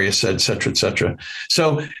 but Bhattacharya said, et cetera, et cetera.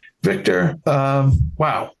 So, Victor,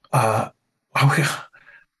 wow.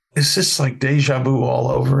 Is this like deja vu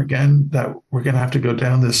all over again, that we're going to have to go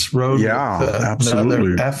down this road? Yeah, with,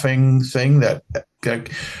 absolutely. Another effing thing that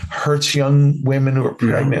hurts young women who are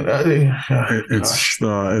pregnant. It's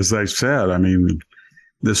as I said, I mean,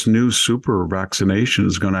 this new super vaccination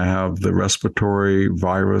is going to have the respiratory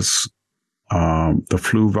virus, the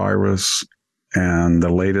flu virus, and the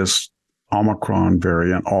latest Omicron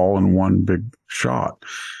variant all in one big shot.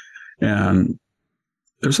 And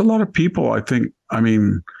there's a lot of people, I think,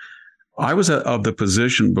 I was of the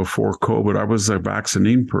position before COVID. I was a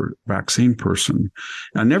vaccine person.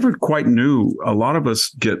 I never quite knew. A lot of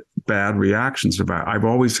us get bad reactions to that. I've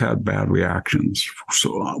always had bad reactions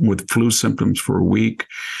with flu symptoms for a week.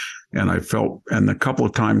 And and a couple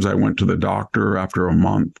of times I went to the doctor after a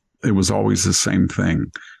month, it was always the same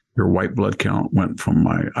thing. Your white blood count went from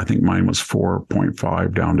I think mine was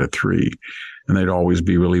 4.5 down to 3. And they'd always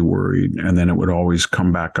be really worried. And then it would always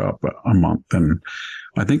come back up a month. And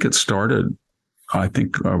I think it started, I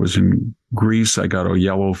think I was in Greece. I got a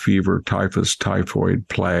yellow fever, typhus, typhoid,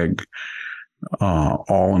 plague,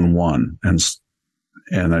 all in one. And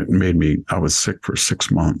it made me, I was sick for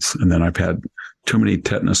 6 months. And then I've had too many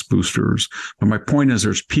tetanus boosters. But my point is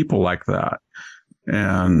there's people like that.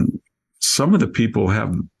 And some of the people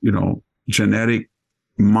have,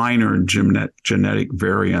 minor genetic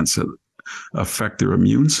variants that affect their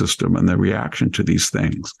immune system and their reaction to these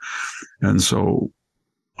things. And so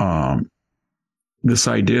this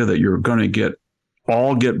idea that you're going to get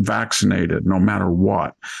vaccinated no matter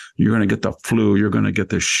what, you're going to get the flu, you're going to get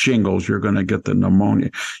the shingles, you're going to get the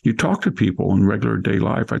pneumonia. You talk to people in regular day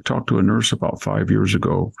life. I talked to a nurse about 5 years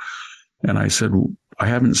ago, and I said, I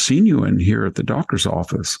haven't seen you in here at the doctor's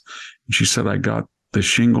office. And she said, I got the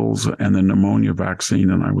shingles and the pneumonia vaccine,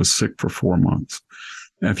 and I was sick for 4 months.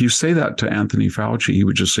 And if you say that to Anthony Fauci, he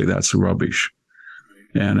would just say that's rubbish.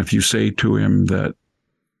 And if you say to him that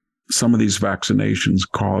some of these vaccinations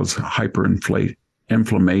cause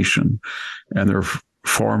hyperinflammation and they're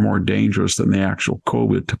far more dangerous than the actual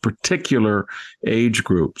COVID to particular age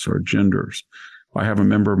groups or genders. I have a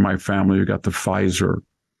member of my family who got the Pfizer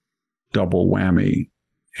double whammy.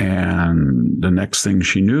 And the next thing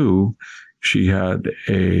she knew, she had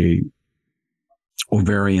a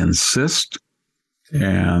ovarian cyst,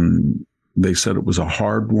 and they said it was a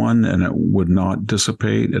hard one and it would not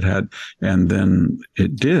dissipate. And then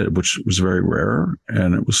it did, which was very rare.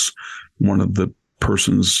 And it was one of the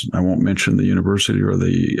persons, I won't mention the university or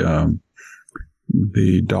the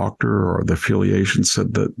doctor or the affiliation,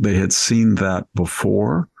 said that they had seen that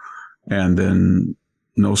before. And then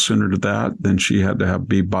no sooner did that than she had to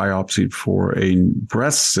be biopsied for a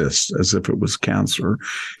breast cyst as if it was cancer.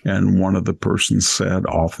 And one of the persons said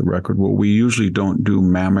off the record, well, we usually don't do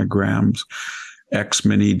mammograms X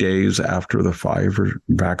many days after the Pfizer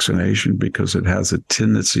vaccination because it has a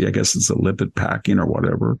tendency, I guess it's a lipid packing or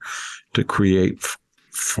whatever, to create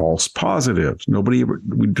false positives. We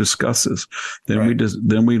discuss this. Then right.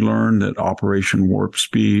 Then we learned that Operation Warp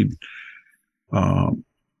Speed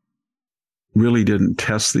really didn't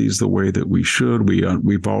test these the way that we should.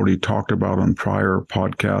 We've already talked about on prior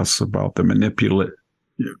podcasts about the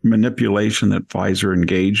manipulation that Pfizer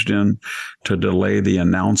engaged in to delay the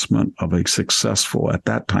announcement of a at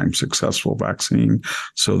that time successful vaccine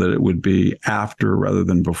so that it would be after rather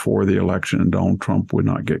than before the election and Donald Trump would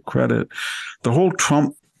not get credit. The whole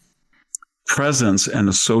Trump presence and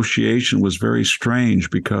association was very strange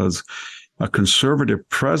because a conservative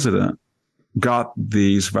president got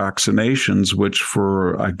these vaccinations, which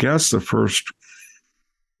for, I guess, the first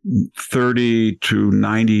 30 to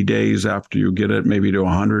 90 days after you get it, maybe to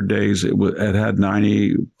 100 days, it had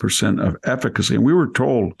 90% of efficacy. And we were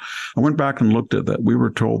told, I went back and looked at that, we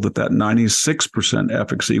were told that 96%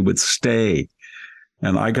 efficacy would stay.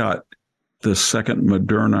 And I got the second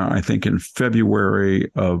Moderna, I think, in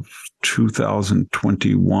February of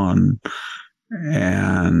 2021.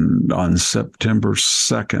 And on September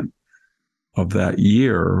 2nd, of that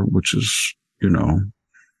year, which is,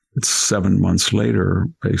 it's 7 months later,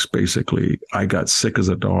 basically, I got sick as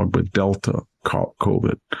a dog with Delta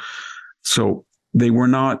COVID. So they were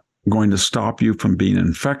not going to stop you from being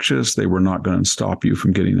infectious. They were not going to stop you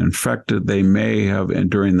from getting infected. They may have, and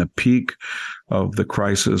during the peak of the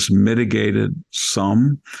crisis, mitigated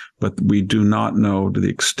some, but we do not know to the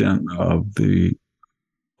extent of the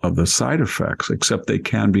side effects, except they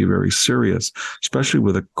can be very serious, especially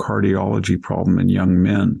with a cardiology problem in young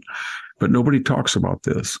men. But nobody talks about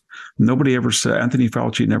this. Nobody ever said, Anthony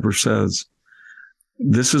Fauci never says,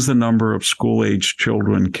 this is the number of school-age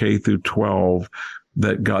children K through 12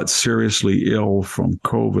 that got seriously ill from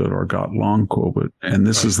COVID or got long COVID. And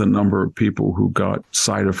this is the number of people who got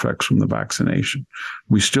side effects from the vaccination.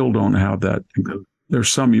 We still don't have that. There's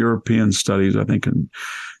some European studies, I think in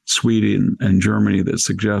Sweden and Germany, that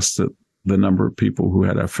suggests that the number of people who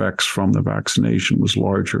had effects from the vaccination was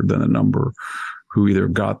larger than the number who either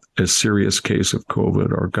got a serious case of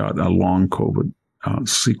COVID or got a long COVID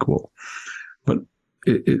sequel. But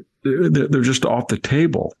they're just off the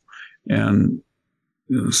table. And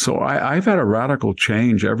so I've had a radical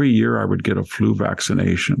change. Every year I would get a flu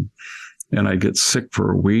vaccination and I'd get sick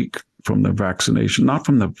for a week from the vaccination, not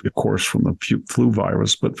from of course, from the flu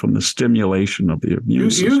virus, but from the stimulation of the immune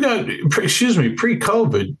system. You got,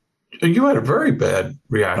 pre-COVID, you had a very bad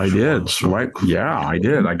reaction. I did, right? Yeah, I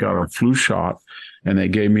did. I got a flu shot, and they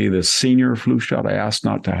gave me the senior flu shot. I asked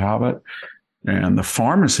not to have it, and the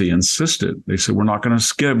pharmacy insisted. They said, we're not going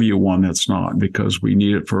to give you one that's not, because we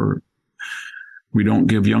need it for, we don't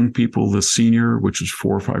give young people the senior, which is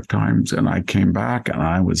 4 or 5 times. And I came back and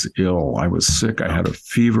I was ill. I was sick. I had a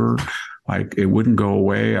fever. It wouldn't go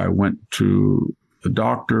away. I went to the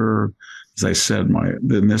doctor. As I said,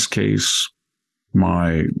 in this case,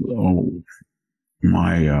 my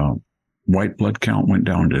white blood count went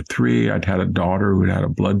down to 3. I'd had a daughter who had a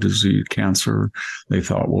blood disease, cancer. They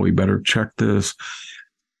thought, well, we better check this.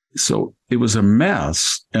 So it was a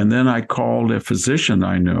mess. And then I called a physician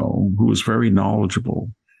I know who was very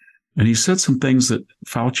knowledgeable. And he said some things that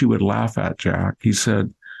Fauci would laugh at, Jack. He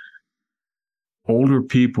said, older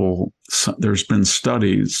people, there's been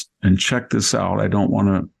studies, and check this out. I don't want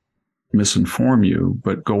to misinform you,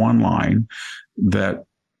 but go online, that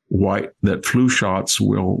flu shots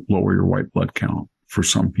will lower your white blood count for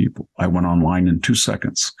some people. I went online in 2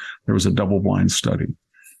 seconds. There was a double-blind study.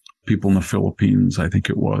 people in the Philippines, I think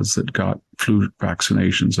it was, that got flu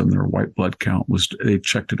vaccinations and their white blood count they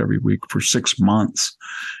checked it every week for 6 months.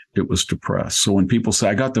 It was depressed. So when people say,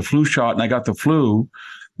 I got the flu shot and I got the flu,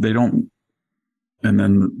 they don't. And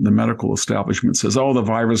then the medical establishment says, oh, the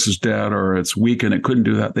virus is dead or it's weak and it couldn't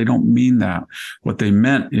do that. They don't mean that. What they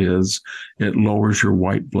meant is it lowers your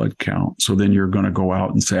white blood count. So then you're going to go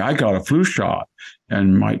out and say, I got a flu shot,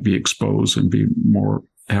 and might be exposed and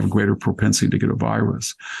have a greater propensity to get a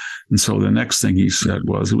virus. And so the next thing he said it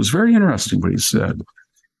was very interesting what he said.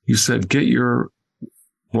 He said, get your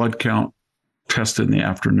blood count tested in the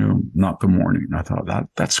afternoon, not the morning. And I thought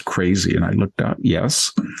that's crazy. And I looked up,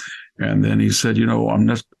 yes. And then he said,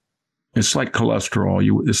 it's like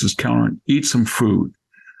cholesterol. This is eat some food,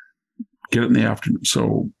 get it in the afternoon.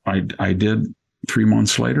 So I did. 3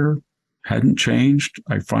 months later, hadn't changed.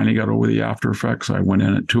 I finally got over the after effects. I went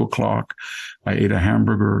in at 2:00. I ate a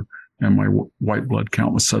hamburger and my white blood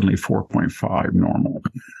count was suddenly 4.5 normal.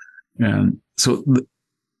 And so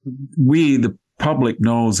the public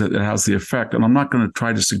knows that it has the effect. And I'm not going to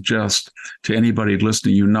try to suggest to anybody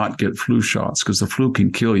listening you not get flu shots, because the flu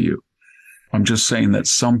can kill you. I'm just saying that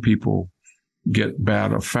some people get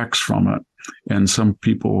bad effects from it. And some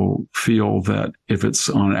people feel that if it's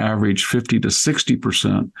on average 50 to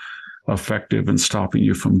 60% effective in stopping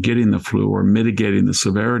you from getting the flu or mitigating the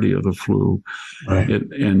severity of the flu, right,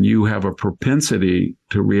 and you have a propensity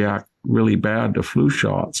to react really bad to flu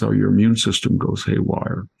shots, so your immune system goes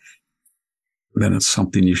haywire, then it's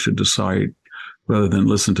something you should decide rather than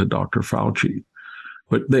listen to Dr. Fauci.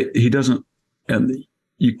 But he doesn't, and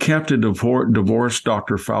you can't divorce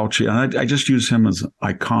Dr. Fauci. And I just use him as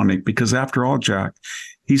iconic because after all, Jack,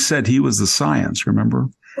 he said he was the science, remember?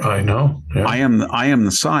 I know. Yeah. I am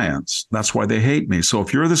the science. That's why they hate me. So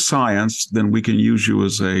if you're the science, then we can use you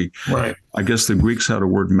as right. I guess the Greeks had a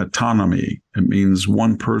word, metonymy. It means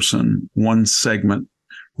one person, one segment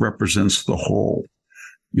represents the whole,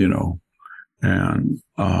 And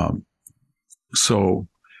so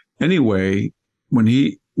anyway, when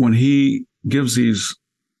he gives these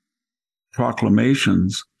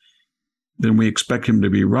proclamations, then we expect him to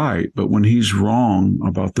be right. But when he's wrong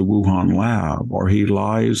about the Wuhan lab, or he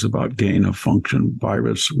lies about gain-of-function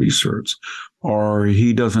virus research, or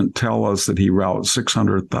he doesn't tell us that he routes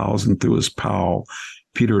 600,000 through his pal,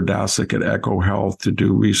 Peter Daszak at EcoHealth, to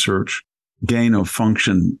do research,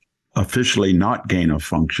 gain-of-function, officially not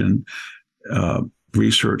gain-of-function,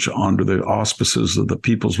 research under the auspices of the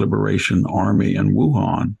People's Liberation Army in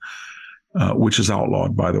Wuhan, which is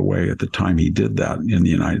outlawed, by the way, at the time he did that in the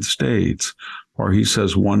United States, or he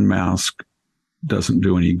says one mask doesn't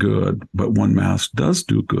do any good, but one mask does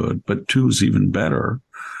do good, but two is even better.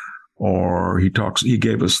 Or he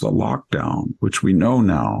gave us the lockdown, which we know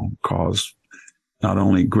now caused not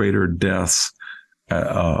only greater deaths,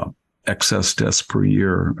 excess deaths per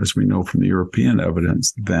year, as we know from the European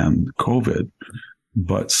evidence, than COVID,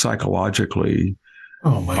 but psychologically,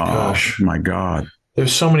 oh my gosh, my God.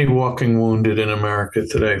 There's so many walking wounded in America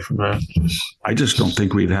today from that. I just don't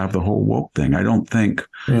think we'd have the whole woke thing. I don't think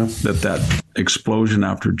that explosion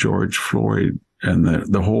after George Floyd and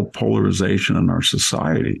the whole polarization in our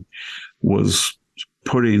society was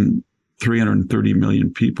putting 330 million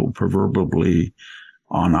people proverbially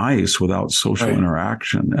on ice without social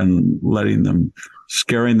interaction and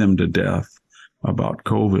scaring them to death about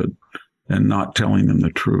COVID, and not telling them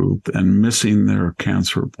the truth, and missing their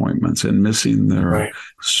cancer appointments, and missing their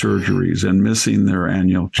surgeries, and missing their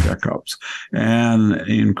annual checkups, and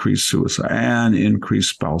increased suicide, and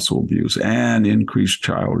increased spousal abuse, and increased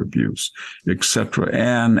child abuse, etc.,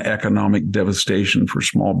 and economic devastation for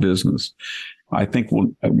small business. I think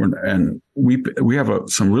we have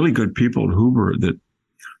some really good people at Hoover that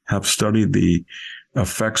have studied the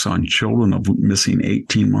effects on children of missing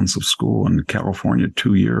 18 months of school, in California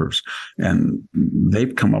 2 years. And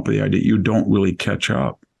they've come up with the idea you don't really catch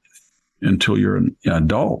up until you're an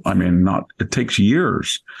adult. I mean, it takes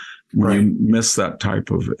years when you miss that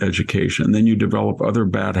type of education. And then you develop other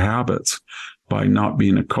bad habits by not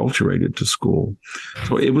being acculturated to school.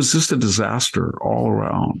 So it was just a disaster all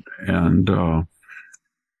around. And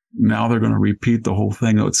now they're going to repeat the whole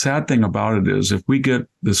thing. The sad thing about it is, if we get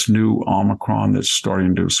this new Omicron that's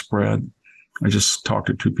starting to spread, I just talked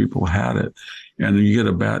to two people who had it, and you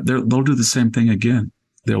get they'll do the same thing again.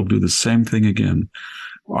 They'll do the same thing again.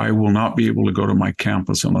 I will not be able to go to my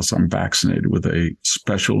campus unless I'm vaccinated with a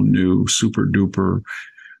special new super duper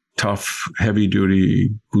tough heavy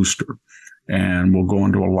duty booster. And we'll go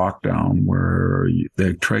into a lockdown where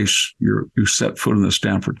they trace you set foot in the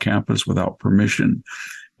Stanford campus without permission,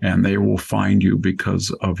 and they will find you because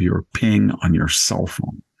of your ping on your cell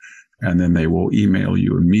phone. And then they will email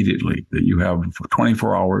you immediately that you have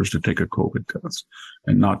 24 hours to take a COVID test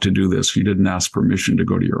and not to do this. You didn't ask permission to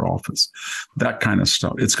go to your office. That kind of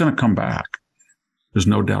stuff. It's going to come back. There's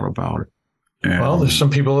no doubt about it. Well, there's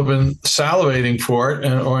some people who have been salivating for it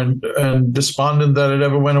and despondent that it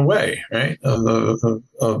ever went away, right?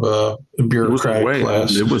 Of a bureaucratic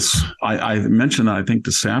class. It was, I mentioned, I think,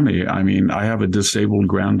 to Sammy, I mean, I have a disabled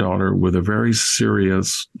granddaughter with a very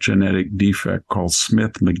serious genetic defect called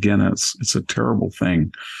Smith-Magenis. It's a terrible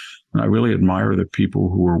thing. And I really admire the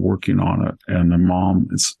people who are working on it. And the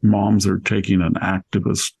moms are taking an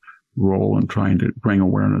activist role in trying to bring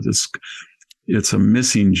awareness. It's a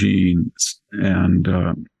missing gene, and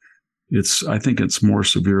I think it's more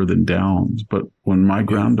severe than Downs. But when my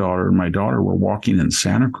granddaughter and my daughter were walking in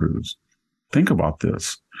Santa Cruz, think about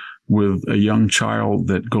this, with a young child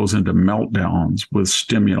that goes into meltdowns with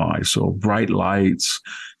stimuli, so bright lights,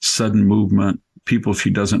 sudden movement, people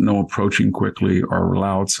she doesn't know approaching quickly, or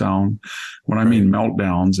loud sound. When I mean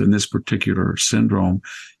meltdowns in this particular syndrome,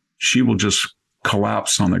 she will just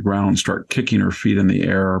collapse on the ground, start kicking her feet in the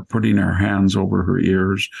air, putting her hands over her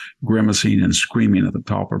ears, grimacing and screaming at the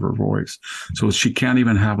top of her voice. So she can't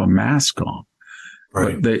even have a mask on.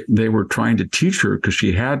 Right. But they were trying to teach her, because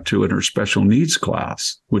she had to, in her special needs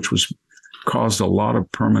class, which caused a lot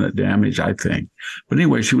of permanent damage, I think. But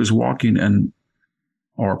anyway, she was walking, and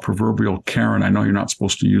our proverbial Karen, I know you're not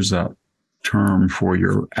supposed to use that term for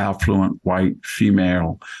your affluent white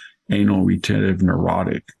female anal retentive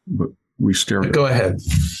neurotic, but we stare. Go ahead.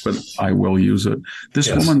 But I will use it.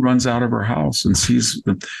 This woman runs out of her house and sees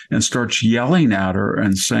and starts yelling at her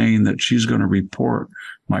and saying that she's going to report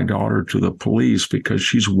my daughter to the police because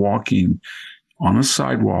she's walking on a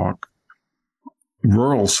sidewalk,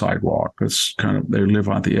 rural sidewalk. It's they live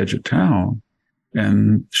on the edge of town,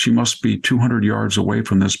 and she must be 200 yards away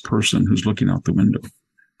from this person who's looking out the window.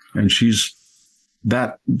 And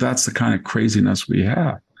that's the kind of craziness we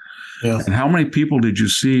have. Yeah. And how many people did you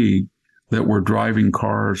see that were driving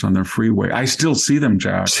cars on the freeway? I still see them,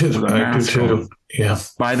 Jack, with a mask on,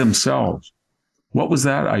 by themselves. What was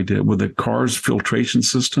that idea? With the car's filtration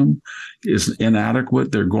system is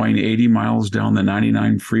inadequate. They're going 80 miles down the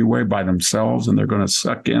 99 freeway by themselves, and they're going to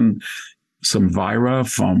suck in some vira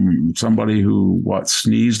from somebody who,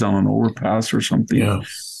 sneezed on an overpass or something. Yeah.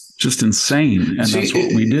 Just insane. And that's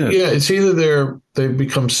what we did. Yeah, it's either they've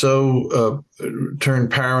become so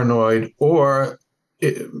turned paranoid, or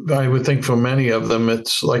I would think for many of them,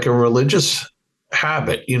 it's like a religious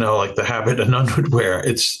habit, like the habit of none would wear.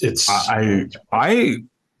 I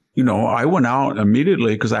went out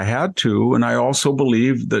immediately because I had to. And I also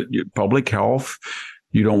believe that public health,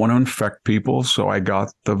 you don't want to infect people. So I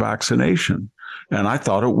got the vaccination, and I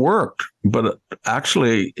thought it worked, but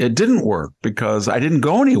actually it didn't work because I didn't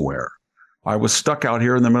go anywhere. I was stuck out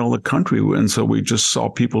here in the middle of the country. And so we just saw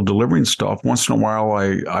people delivering stuff. Once in a while,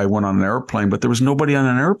 I went on an airplane, but there was nobody on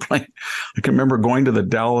an airplane. I can remember going to the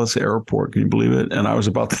Dallas airport. Can you believe it? And I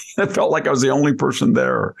felt like I was the only person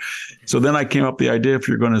there. So then I came up with the idea, if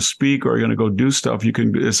you're going to speak or you're going to go do stuff,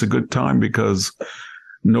 it's a good time because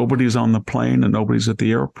nobody's on the plane and nobody's at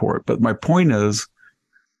the airport. But my point is,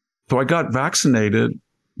 so I got vaccinated,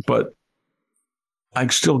 but I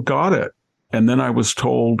still got it. And then I was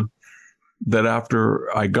told that after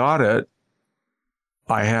I got it,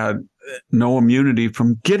 I had no immunity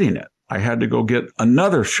from getting it. I had to go get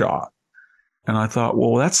another shot. And I thought,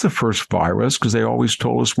 well, that's the first virus, because they always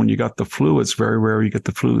told us when you got the flu, it's very rare you get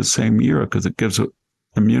the flu the same year because it gives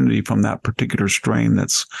immunity from that particular strain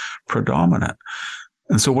that's predominant.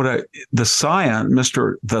 And so the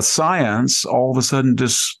science all of a sudden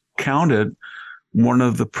discounted one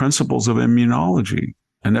of the principles of immunology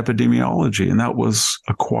and epidemiology, and that was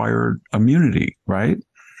acquired immunity, right?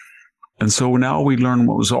 And so now we learn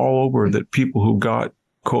what was all over, that people who got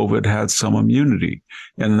COVID had some immunity,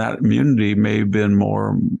 and that immunity may have been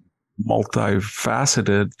more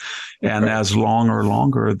multifaceted and as long or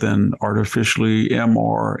longer than artificially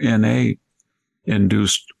mRNA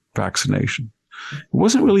induced vaccination. It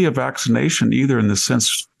wasn't really a vaccination either, in the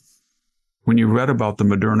sense when you read about the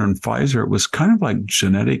Moderna and Pfizer, it was kind of like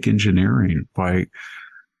genetic engineering by,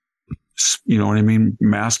 you know what I mean,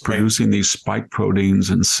 mass producing these spike proteins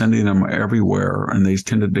and sending them everywhere. And they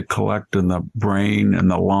tended to collect in the brain and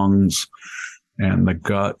the lungs and the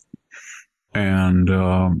gut. And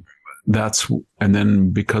then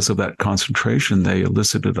because of that concentration, they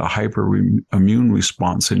elicited a hyperimmune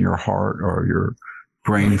response in your heart or your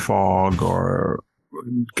brain fog or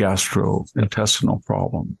gastrointestinal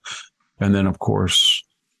problem. And then, of course,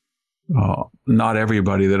 not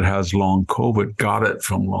everybody that has long COVID got it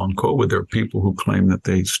from long COVID. There are people who claim that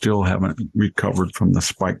they still haven't recovered from the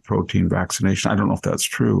spike protein vaccination. I don't know if that's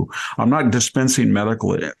true. I'm not dispensing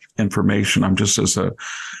medical information. I'm just as a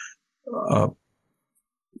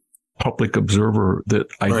public observer that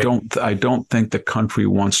I don't think the country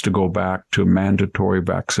wants to go back to mandatory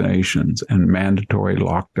vaccinations and mandatory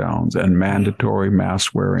lockdowns and mandatory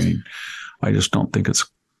mask wearing. I just don't think it's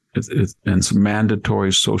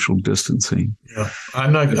mandatory social distancing. Yeah,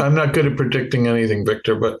 I'm not good at predicting anything,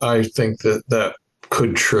 Victor, but I think that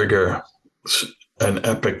could trigger an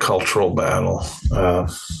epic cultural battle.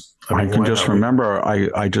 I can just remember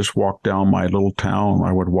I just walked down my little town.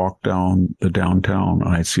 I would walk down the downtown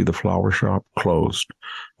and I'd see the flower shop closed.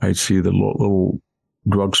 I'd see the little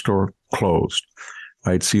drugstore closed.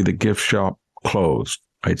 I'd see the gift shop closed.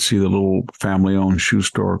 I'd see the little family-owned shoe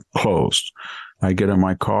store closed. I get in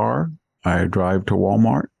my car, I drive to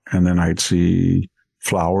Walmart, and then I'd see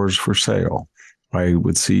flowers for sale. I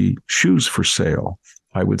would see shoes for sale.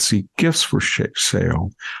 I would see gifts for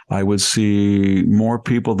sale. I would see more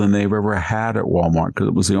people than they've ever had at Walmart because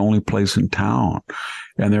it was the only place in town.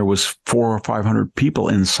 And there was 400 or 500 people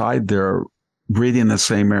inside there breathing the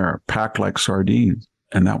same air, packed like sardines.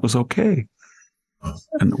 And that was okay.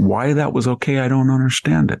 And why that was okay, I don't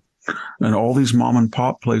understand it. And all these mom and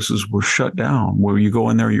pop places were shut down where you go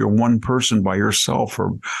in there, you're one person by yourself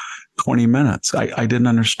for 20 minutes. I didn't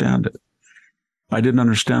understand it. I didn't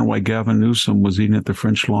understand why Gavin Newsom was eating at the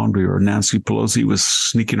French Laundry or Nancy Pelosi was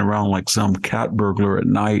sneaking around like some cat burglar at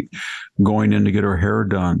night, going in to get her hair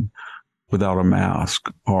done without a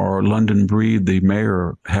mask. Or London Breed, the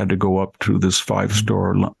mayor, had to go up to this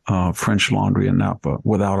 5-star French Laundry in Napa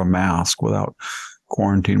without a mask, without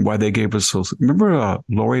quarantine. Why they gave us those. Remember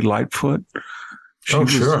Lori Lightfoot?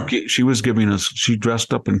 She was giving us, she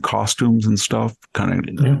dressed up in costumes and stuff,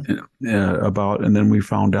 and then we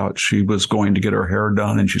found out she was going to get her hair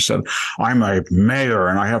done. And she said, I'm a mayor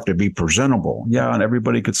and I have to be presentable. Yeah. And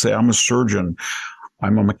everybody could say, I'm a surgeon.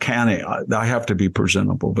 I'm a mechanic. I have to be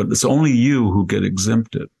presentable, but it's only you who get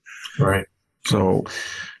exempted. Right. So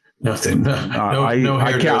nothing.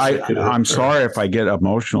 I'm sorry if I get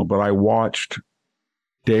emotional, but I watched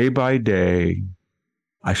day by day,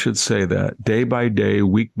 I should say that, day by day,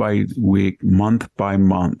 week by week, month by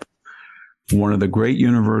month, one of the great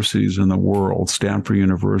universities in the world, Stanford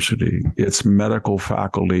University, its medical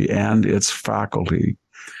faculty and its faculty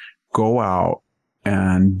go out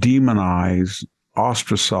and demonize,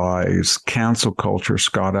 ostracize, cancel culture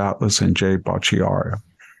Scott Atlas and Jay Bhattacharya.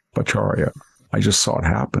 I just saw it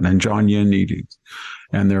happen. And John Ioannidis.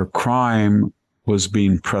 And their crime was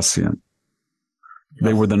being prescient.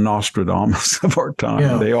 They were the Nostradamus of our time.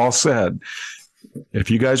 Yeah. They all said, if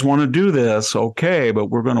you guys want to do this, okay, but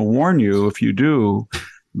we're going to warn you, if you do,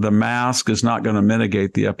 the mask is not going to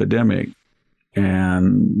mitigate the epidemic.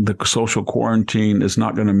 And the social quarantine is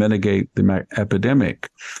not going to mitigate the epidemic.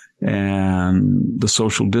 And the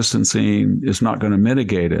social distancing is not going to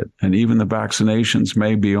mitigate it. And even the vaccinations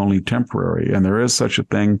may be only temporary. And there is such a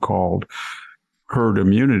thing called herd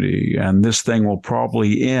immunity. And this thing will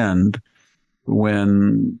probably end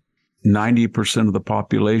when 90% of the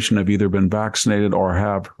population have either been vaccinated or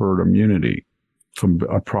have herd immunity from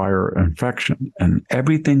a prior infection. And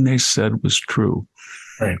everything they said was true.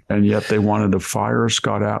 Right. And yet they wanted to fire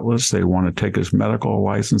Scott Atlas. They wanted to take his medical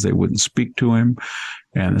license. They wouldn't speak to him.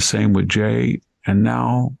 And the same with Jay. And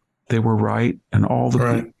now they were right. And all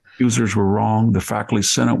the users were wrong. The faculty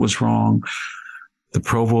senate was wrong. The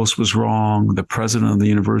provost was wrong. The president of the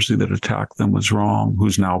university that attacked them was wrong,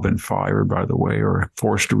 who's now been fired, by the way, or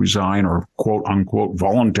forced to resign or, quote unquote,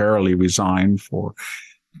 voluntarily resign for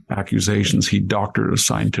accusations he doctored a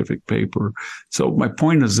scientific paper. So my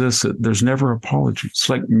point is this, that there's never apology. It's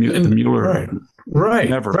like the Mueller. Right.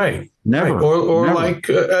 Never. Right. Never. Right. Or never. Like,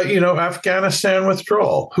 Afghanistan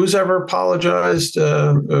withdrawal. Who's ever apologized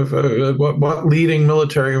of what leading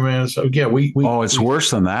military man? So, yeah, it's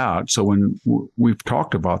worse than that. So when we've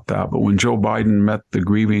talked about that, but when Joe Biden met the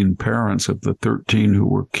grieving parents of the 13 who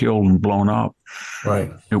were killed and blown up,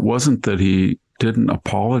 right, it wasn't that he didn't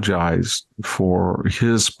apologize for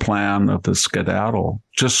his plan of the skedaddle,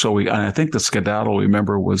 and I think the skedaddle,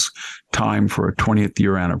 remember, was timed for a 20th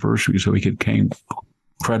year anniversary, so he could claim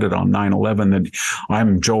credit on 9/11 that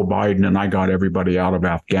I'm Joe Biden and I got everybody out of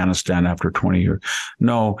Afghanistan after 20 years.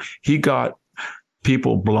 No, he got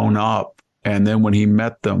people blown up. And then when he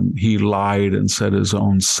met them, he lied and said his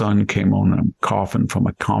own son came on a coffin from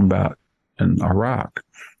a combat in Iraq.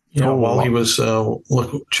 Yeah, while he was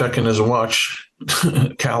checking his watch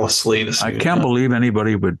callously. I can't believe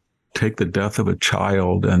anybody would take the death of a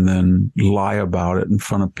child and then lie about it in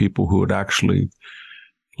front of people who had actually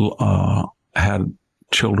had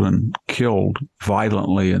children killed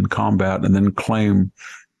violently in combat and then claim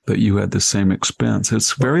that you had the same expense.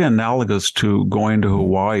 It's very analogous to going to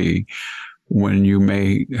Hawaii when you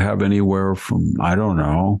may have anywhere from, I don't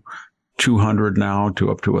know, 200 now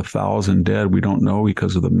to up to 1,000 dead. We don't know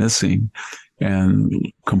because of the missing,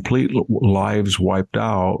 and complete lives wiped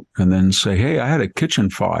out, and then say, hey, I had a kitchen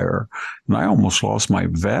fire and I almost lost my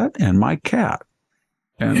vet and my cat.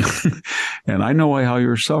 And and I know how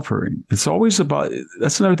you're suffering. It's always about,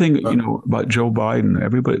 that's another thing, you know, about Joe Biden.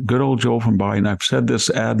 Everybody, good old Joe from Biden. I've said this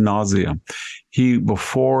ad nauseum.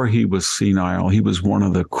 Before he was senile, he was one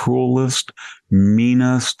of the cruelest,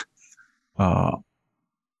 meanest, and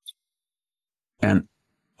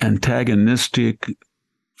antagonistic,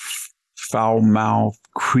 foul-mouthed,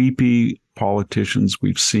 creepy politicians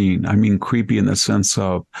we've seen. I mean, creepy in the sense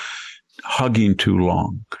of hugging too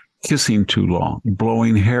long, kissing too long,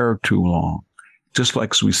 blowing hair too long, just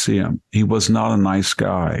like as we see him. He was not a nice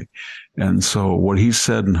guy. And so what he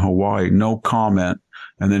said in Hawaii, no comment,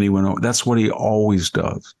 and then he went over, that's what he always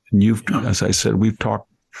does. And as I said, we've talked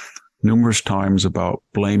numerous times about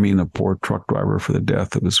blaming a poor truck driver for the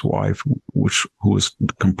death of his wife, who was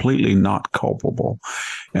completely not culpable,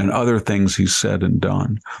 and other things he said and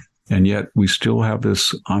done. And yet we still have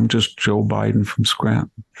this, I'm just Joe Biden from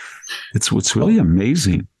Scranton. It's what's really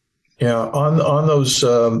amazing. Yeah, on those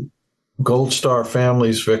Gold Star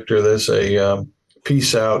families, Victor, there's a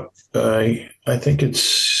piece out, I think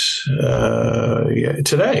it's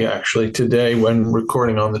today, actually, today when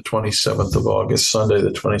recording on the 27th of August, Sunday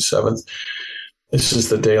the 27th. This is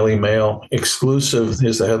the Daily Mail exclusive.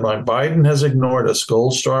 Here's the headline: Biden has ignored us.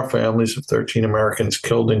 Gold Star families of 13 Americans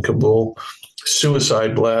killed in Kabul.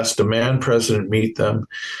 Suicide blast. Demand president meet them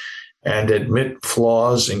and admit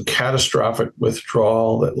flaws in catastrophic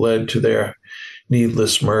withdrawal that led to their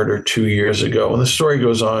needless murder 2 years ago. And the story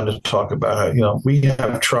goes on to talk about how, you know, we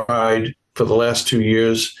have tried for the last 2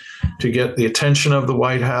 years to get the attention of the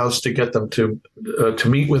White House, to get them to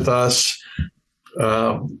meet with us,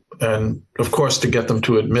 and of course to get them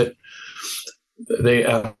to admit they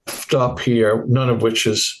effed up here, none of which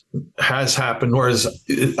has happened, nor is,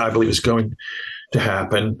 I believe, is going to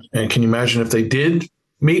happen. And can you imagine if they did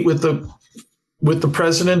meet with the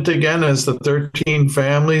president again as the 13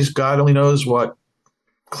 families? God only knows what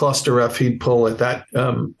cluster F he'd pull at that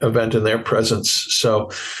event in their presence.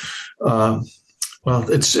 So, well,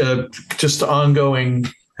 it's just ongoing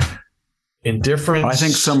indifference. I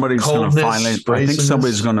think somebody's going to finally. I think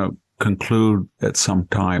somebody's going to conclude at some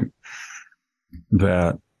time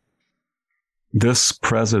that this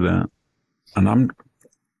president, and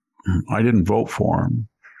I didn't vote for him,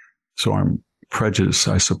 so I'm prejudiced,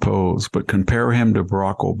 I suppose, but compare him to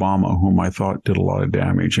Barack Obama, whom I thought did a lot of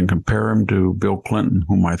damage, and compare him to Bill Clinton,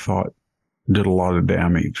 whom I thought did a lot of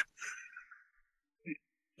damage.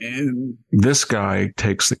 And this guy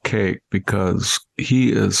takes the cake because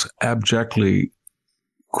he is abjectly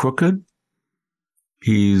crooked.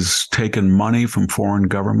 He's taken money from foreign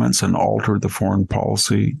governments and altered the foreign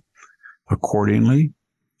policy accordingly.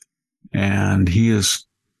 And he has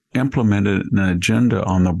implemented an agenda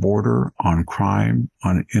on the border, on crime,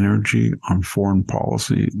 on energy, on foreign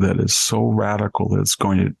policy that is so radical that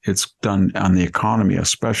it's done on the economy,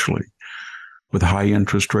 especially with high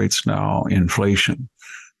interest rates now, inflation,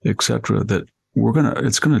 et cetera, that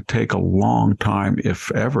it's going to take a long time,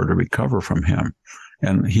 if ever, to recover from him.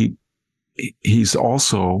 And he's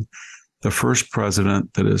also the first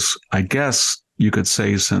president that is, I guess you could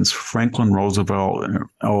say, since Franklin Roosevelt,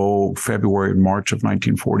 February and March of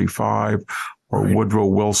 1945, or right, Woodrow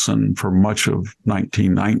Wilson for much of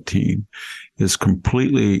 1919, is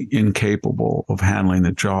completely incapable of handling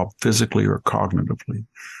the job physically or cognitively.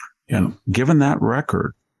 And given that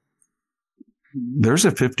record, there's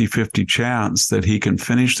a 50-50 chance that he can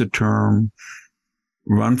finish the term,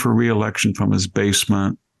 run for re-election from his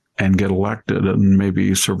basement, and get elected and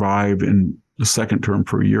maybe survive in the second term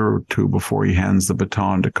for a year or two before he hands the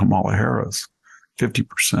baton to Kamala Harris.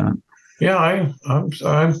 50%. Yeah, I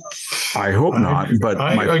hope not. But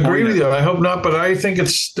I agree with you. I hope not. But I think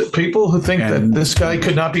it's people who think that this guy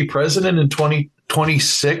could not be president in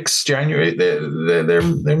 2026 January. They're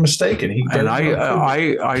mistaken.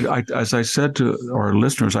 I as I said to our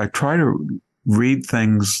listeners, I try to read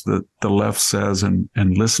things that the left says and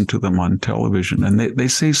listen to them on television, and they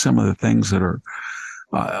say some of the things that are.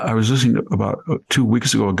 I was listening to, about 2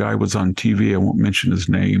 weeks ago, a guy was on TV. I won't mention his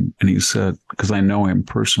name. And he said, because I know him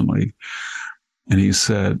personally, and he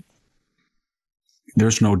said,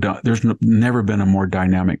 there's never been a more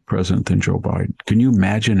dynamic president than Joe Biden. Can you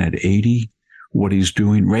imagine at 80 what he's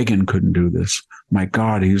doing? Reagan couldn't do this. My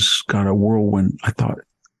God, he's got a whirlwind. I thought,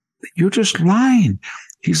 you're just lying.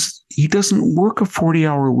 He doesn't work a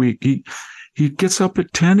 40-hour week. He gets up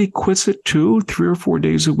at 10. He quits at 2, 3 or 4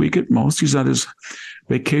 days a week at most. He's at his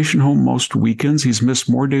vacation home most weekends. He's missed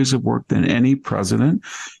more days of work than any president.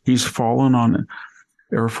 He's fallen on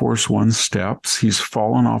Air Force One steps. He's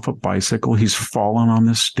fallen off a bicycle. He's fallen on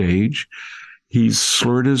the stage. He's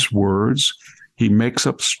slurred his words. He makes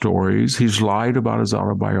up stories. He's lied about his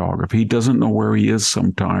autobiography. He doesn't know where he is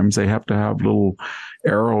sometimes. They have to have little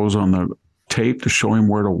arrows on the tape to show him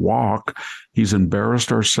where to walk. He's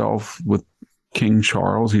embarrassed ourselves with King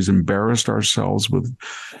Charles. He's embarrassed ourselves with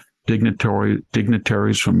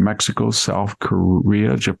dignitaries from Mexico, South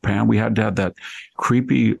Korea, Japan. We had to have that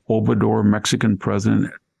creepy Obrador Mexican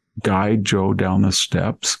president guide Joe down the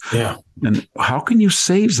steps. Yeah. And how can you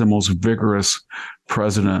say he's the most vigorous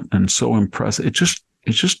president and so impressive? It's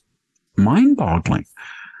just mind-boggling.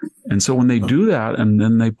 And so when they do that, and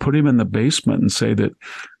then they put him in the basement and say that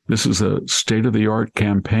this is a state-of-the-art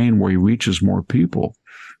campaign where he reaches more people.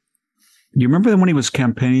 You remember that when he was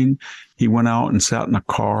campaigning, he went out and sat in a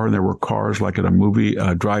car. There were cars like at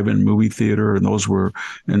a drive-in movie theater, and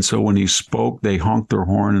so when he spoke, they honked their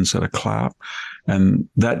horn and said a clap. And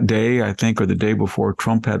that day, I think, or the day before,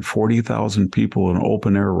 Trump had 40,000 people in an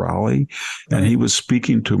open-air rally, and he was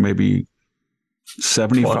speaking to maybe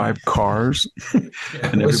 75 cars,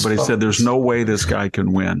 and everybody said, there's no way this guy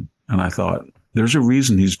can win. And I thought, there's a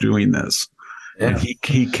reason he's doing this, and he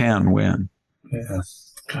can win. Yeah.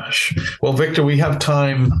 Gosh. Well, Victor, we have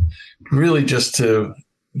time really just to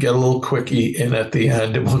get a little quickie in at the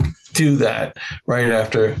end, and we'll do that right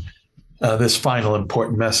after this final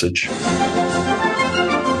important message.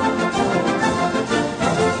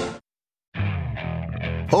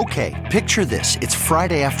 Okay, picture this. It's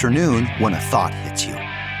Friday afternoon when a thought hits you.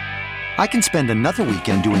 I can spend another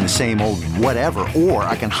weekend doing the same old whatever, or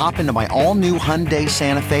I can hop into my all-new Hyundai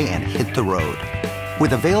Santa Fe and hit the road.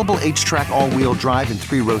 With available H-Track all-wheel drive and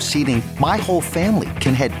 3-row seating, my whole family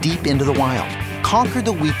can head deep into the wild. Conquer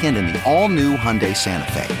the weekend in the all-new Hyundai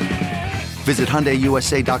Santa Fe. Visit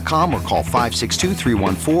HyundaiUSA.com or call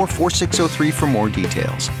 562-314-4603 for more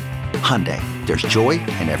details. Hyundai, there's joy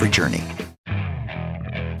in every journey.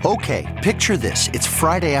 Okay, picture this. It's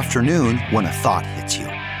Friday afternoon when a thought hits you.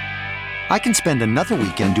 I can spend another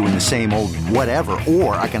weekend doing the same old whatever,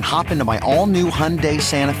 or I can hop into my all-new Hyundai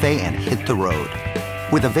Santa Fe and hit the road.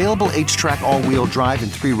 With available H-Track all-wheel drive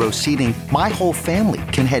and 3-row seating, my whole family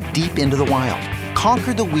can head deep into the wild.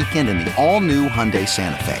 Conquer the weekend in the all-new Hyundai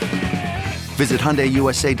Santa Fe. Visit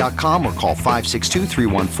HyundaiUSA.com or call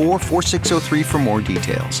 562-314-4603 for more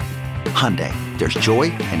details. Hyundai, there's joy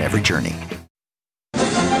in every journey.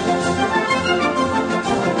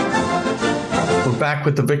 We're back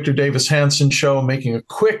with the Victor Davis Hanson Show, making a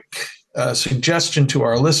quick suggestion to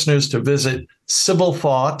our listeners to visit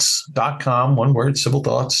civilthoughts.com, one word,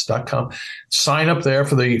 civilthoughts.com. Sign up there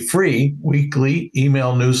for the free weekly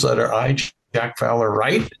email newsletter I, Jack Fowler,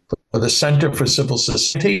 write for the Center for Civil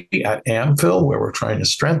Society at AmFil, where we're trying to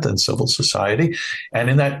strengthen civil society. And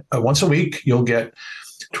in that, once a week, you'll get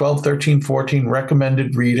 12, 13, 14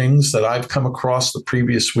 recommended readings that I've come across the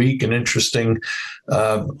previous week and interesting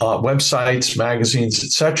websites, magazines,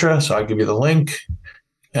 etc. So I give you the link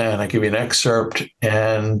and I give you an excerpt,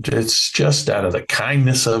 and it's just out of the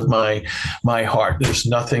kindness of my heart. There's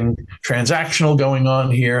nothing transactional going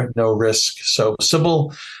on here, no risk. So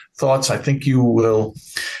Civil Thoughts, I think you will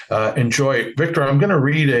enjoy it. Victor, I'm going to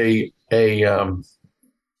read a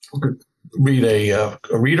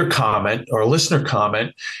reader comment or a listener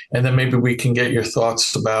comment, and then maybe we can get your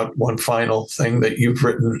thoughts about one final thing that you've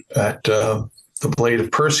written at the Blade of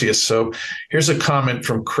Perseus. So here's a comment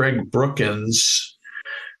from Craig Brookins,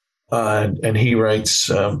 and he writes,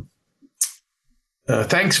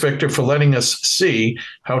 thanks, Victor, for letting us see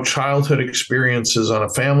how childhood experiences on a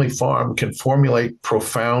family farm can formulate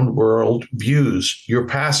profound world views. Your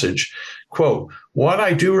passage, quote, what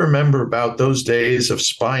I do remember about those days of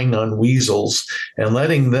spying on weasels and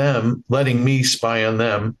letting me spy on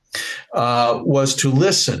them, was to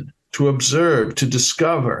listen, to observe, to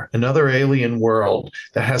discover another alien world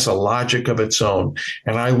that has a logic of its own.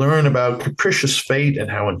 And I learn about capricious fate and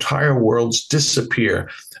how entire worlds disappear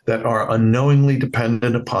that are unknowingly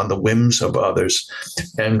dependent upon the whims of others,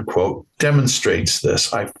 end quote, demonstrates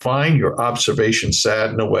this. I find your observation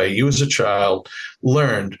sad in a way you as a child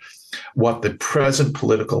learned what the present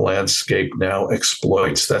political landscape now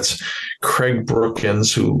exploits. That's Craig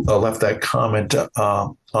Brookins, who left that comment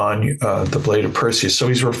on The Blade of Perseus. So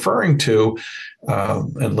he's referring to,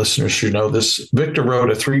 and listeners should know this, Victor wrote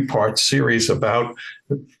a 3-part series about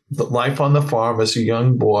the life on the farm as a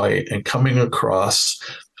young boy and coming across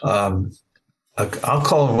I'll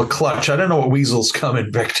call them a clutch. I don't know what weasels come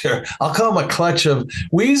in, Victor. I'll call them a clutch of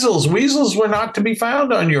weasels. Weasels were not to be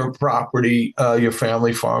found on your property, your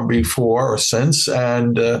family farm before or since.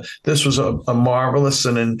 And this was a marvelous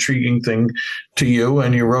and intriguing thing to you.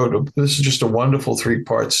 And you wrote, this is just a wonderful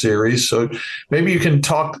 3-part series. So maybe you can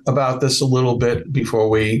talk about this a little bit before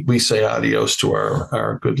we say adios to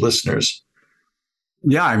our good listeners.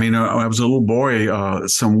 Yeah, I mean, I was a little boy.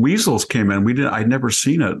 Some weasels came in. I'd never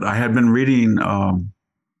seen it. I had been reading The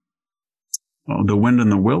Wind in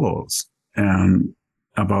the Willows and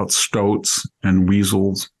about stoats and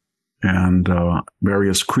weasels and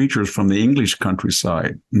various creatures from the English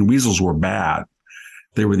countryside. And weasels were bad.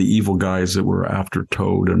 They were the evil guys that were after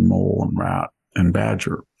toad and mole and rat and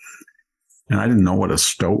badger. And I didn't know what a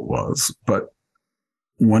stoat was. But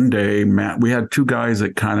one day, we had 2 guys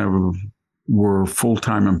that kind of were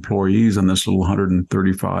full-time employees on this little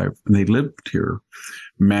 135, and they lived here.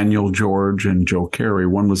 Manuel George and Joe Carey.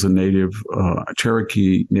 One was a native,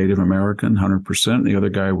 Cherokee Native American, 100%. The other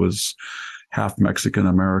guy was half Mexican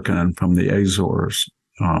American and from the Azores,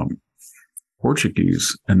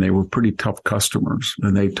 Portuguese. And they were pretty tough customers.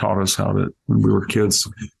 And they taught us how to, when we were kids,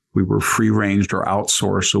 we were free-ranged or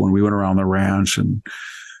outsourced. So when we went around the ranch and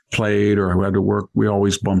played or had to work, we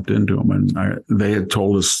always bumped into them. And they had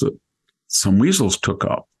told us that some weasels took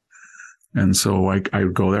up. And so I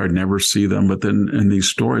would go there, I'd never see them. But then in these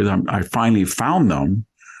stories, I finally found them,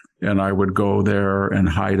 and I would go there and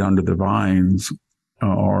hide under the vines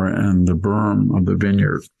or in the berm of the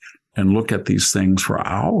vineyard and look at these things for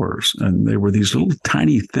hours. And they were these little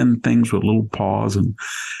tiny thin things with little paws. And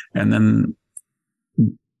then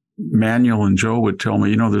Manuel and Joe would tell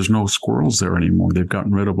me, there's no squirrels there anymore. They've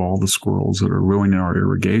gotten rid of all the squirrels that are ruining our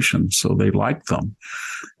irrigation. So they liked them.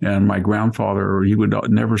 And my grandfather, he would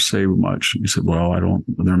never say much. He said, well,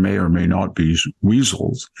 there may or may not be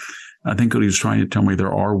weasels. I think what he was trying to tell me,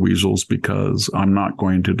 there are weasels because I'm not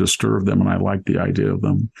going to disturb them. And I like the idea of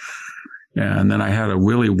them. And then I had a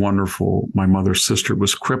really wonderful, my mother's sister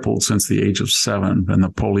was crippled since the age of 7 in the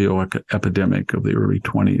polio epidemic of the early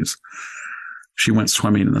 20s. She went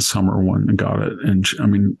swimming in the summer one and got it. And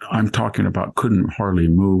I'm talking about couldn't hardly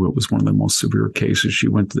move. It was one of the most severe cases. She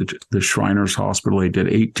went to the Shriners Hospital. They did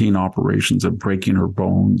 18 operations of breaking her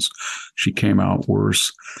bones. She came out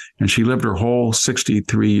worse. And she lived her whole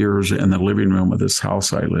 63 years in the living room of this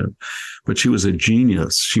house I lived. But she was a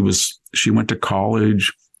genius. She went to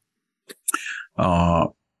college.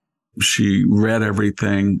 She read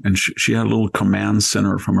everything. And she had a little command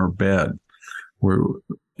center from her bed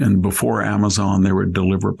and before Amazon, they would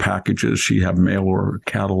deliver packages. She'd have mail order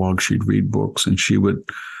catalog. She'd read books. And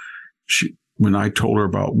when I told her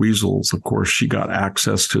about weasels, of course, she got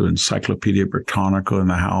access to Encyclopedia Britannica in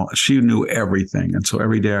the house. She knew everything. And so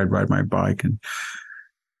every day I'd ride my bike and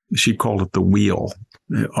she called it the wheel.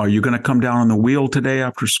 Are you going to come down on the wheel today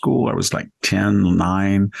after school? I was like 10,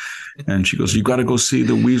 9. And she goes, you got to go see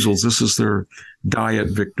the weasels. This is their diet,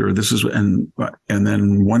 Victor. And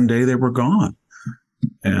then one day they were gone.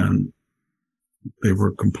 And they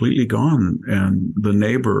were completely gone. And the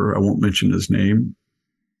neighbor, I won't mention his name,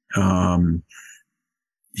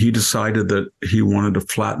 he decided that he wanted to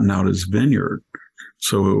flatten out his vineyard.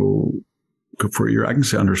 So I can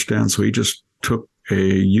say understand. So he just took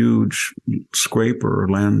a huge scraper,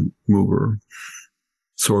 land mover,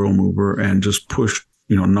 soil mover, and just pushed,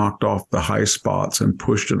 knocked off the high spots and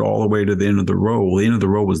pushed it all the way to the end of the row. Well, the end of the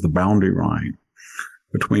row was the boundary line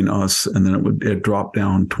between us, and then it dropped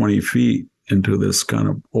down 20 feet into this kind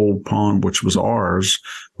of old pond, which was ours,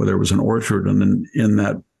 where there was an orchard. And then in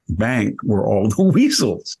that bank were all the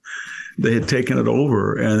weasels. They had taken it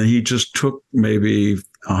over, and he just took maybe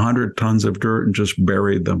 100 tons of dirt and just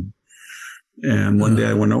buried them. And one day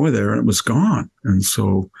I went over there and it was gone. And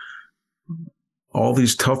so all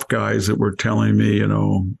these tough guys that were telling me,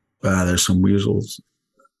 there's some weasels.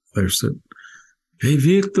 They said, hey,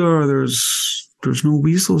 Victor, there's no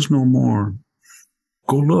weasels no more.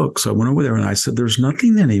 Go look. So I went over there and I said, there's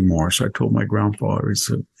nothing anymore. So I told my grandfather, he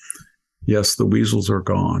said, yes, the weasels are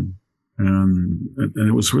gone. And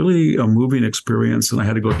it was really a moving experience. And I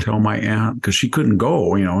had to go tell my aunt because she couldn't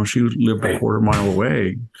go, she lived a quarter mile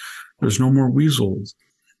away. There's no more weasels.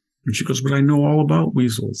 And she goes, but I know all about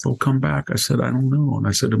weasels. They'll come back. I said, I don't know. And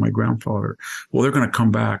I said to my grandfather, well, they're going to come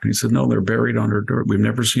back. And he said, no, they're buried under dirt. We've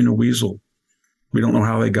never seen a weasel. We don't know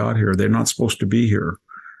how they got here. They're not supposed to be here.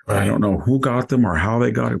 Right. I don't know who got them or how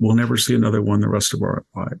they got it. We'll never see another one the rest of our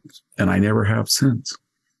lives. And I never have since.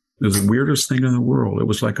 It was the weirdest thing in the world. It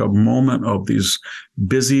was like a moment of these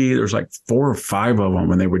busy, there's like 4 or 5 of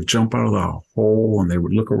them, and they would jump out of the hole and they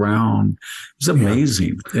would look around. It was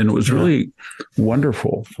amazing. And it was really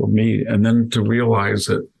wonderful for me. And then to realize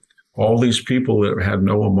that all these people that had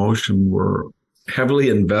no emotion were heavily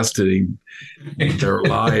invested in their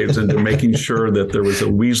lives into making sure that there was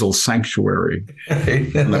a weasel sanctuary.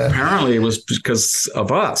 And apparently it was because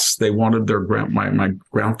of us. They wanted my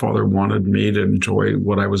grandfather wanted me to enjoy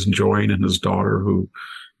what I was enjoying, and his daughter, who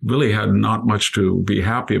really had not much to be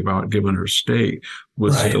happy about given her state,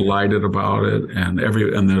 was delighted about it. And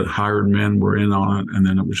the hired men were in on it. And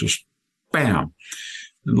then it was just bam.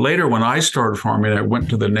 And later, when I started farming, I went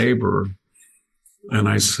to the neighbor and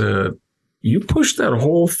I said, you pushed that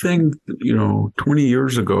whole thing, 20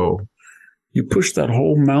 years ago. You pushed that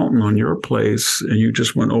whole mountain on your place and you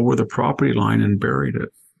just went over the property line and buried it.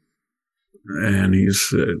 And he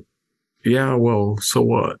said, yeah, well, so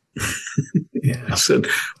what? I said,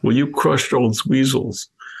 well, you crushed those weasels.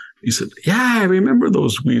 He said, yeah, I remember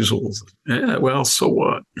those weasels. Yeah, well, so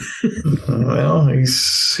what? Well,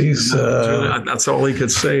 he's that's all he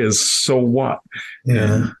could say is, so what?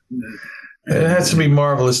 Yeah. It has to be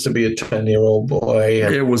marvelous to be a 10-year-old boy.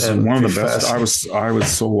 It was one of the best. I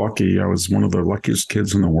was so lucky. I was one of the luckiest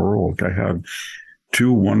kids in the world. I had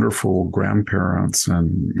 2 wonderful grandparents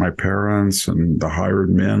and my parents and the hired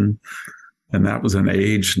men. And that was an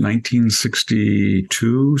age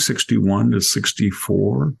 1962, 61 to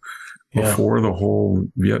 64, before the whole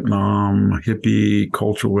Vietnam hippie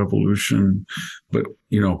cultural revolution. But,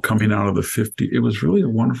 coming out of the 50s, it was really a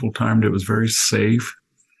wonderful time. It was very safe.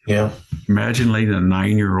 Yeah. Imagine letting a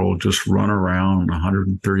 9-year-old just run around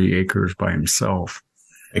 130 acres by himself.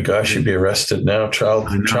 My gosh, you'd be arrested now. Child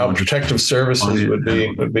Protective Services would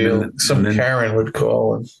be Karen would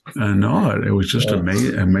call. No, it was just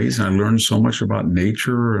amazing. I learned so much about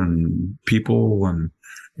nature and people and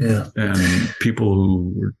people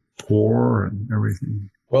who were poor and everything.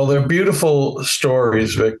 Well, they're beautiful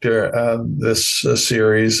stories, Victor, this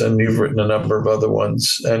series, and you've written a number of other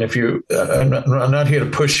ones. And if you, I'm not here to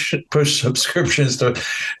push subscriptions to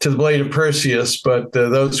the Blade of Perseus, but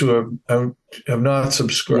those who have not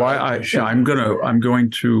subscribed. I hope that I'm going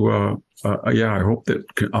to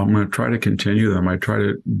try to continue them.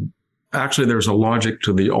 Actually, there's a logic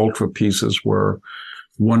to the ultra pieces where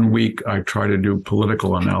one week I try to do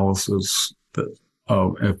political analysis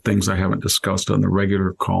of things I haven't discussed on the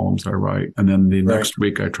regular columns I write. And then the next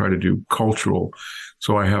week I try to do cultural.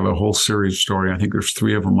 So I have a whole series story. I think there's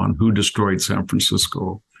 3 of them on who destroyed San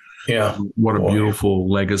Francisco. Yeah. What a beautiful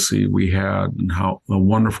legacy we had, and how the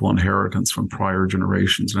wonderful inheritance from prior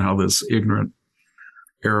generations, and how this ignorant,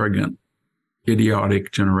 arrogant,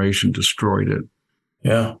 idiotic generation destroyed it.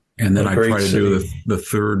 Yeah. And then I try to do the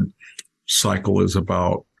third cycle is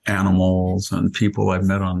about animals and people I've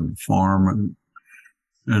met on the farm,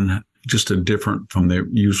 and just a different from the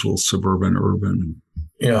usual suburban, urban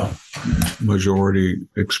majority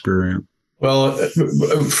experience. Well,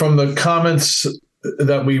 from the comments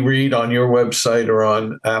that we read on your website or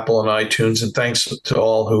on Apple and iTunes, and thanks to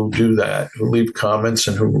all who do that, who leave comments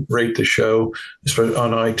and who rate the show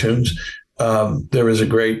on iTunes, there is a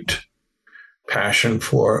great passion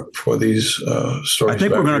for these stories. I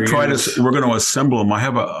think we're going to assemble them. I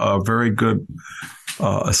have a very good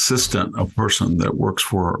assistant, a person that works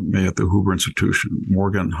for me at the Hoover Institution,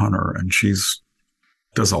 Morgan Hunter, and she's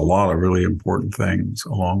does a lot of really important things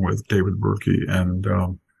along with David Berkey,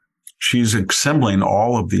 and she's assembling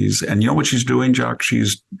all of these. And you know what she's doing, Jack?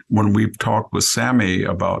 When we've talked with Sammy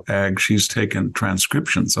about ag, she's taken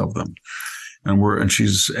transcriptions of them, and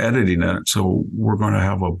she's editing it. So we're going to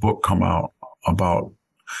have a book come out about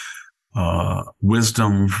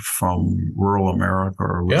wisdom from rural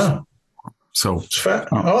America. So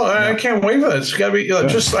I can't wait for that. It's got to be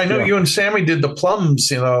I know you and Sammy did the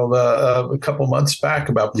plums, a couple months back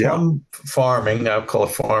about plum farming. I'll call it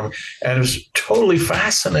farming, and it was totally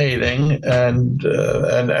fascinating and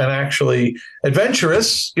actually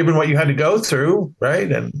adventurous, given what you had to go through,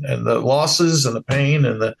 right? And the losses and the pain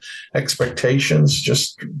and the expectations.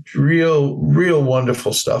 Just real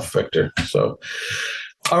wonderful stuff, Victor. So,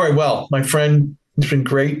 all right, well, my friend, It's been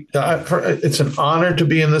great. It's an honor to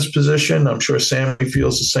be in this position. I'm sure Sammy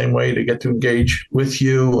feels the same way, to get to engage with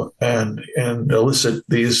you and elicit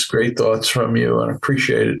these great thoughts from you. And I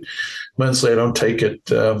appreciate it immensely. I don't take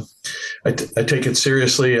it. I take it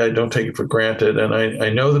seriously. I don't take it for granted. And I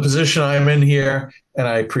know the position I'm in here, and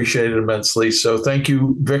I appreciate it immensely. So thank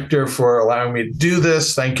you, Victor, for allowing me to do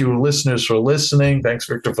this. Thank you, listeners, for listening. Thanks,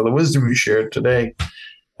 Victor, for the wisdom you shared today.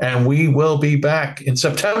 And we will be back in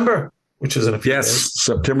September, which is in a few days.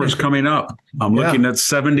 September's coming up. I'm looking at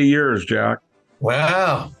 70 years, Jack.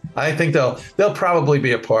 Wow. I think there'll probably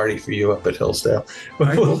be a party for you up at Hillsdale.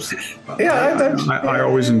 I hope so. I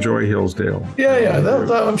always enjoy Hillsdale. Yeah.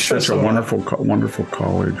 I'm sure. Such a wonderful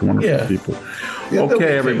college, wonderful people. Yeah,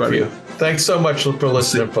 okay, everybody. Thanks so much for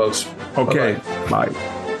listening, folks. Okay. Bye-bye.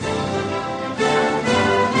 Bye.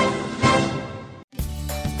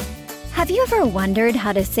 Have you ever wondered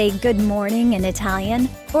how to say good morning in Italian?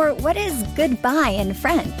 Or what is goodbye in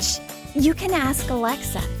French? You can ask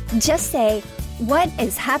Alexa. Just say, what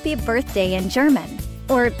is happy birthday in German?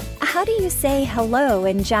 Or how do you say hello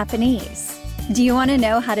in Japanese? Do you want to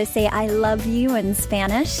know how to say I love you in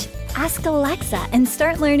Spanish? Ask Alexa and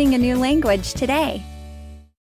start learning a new language today.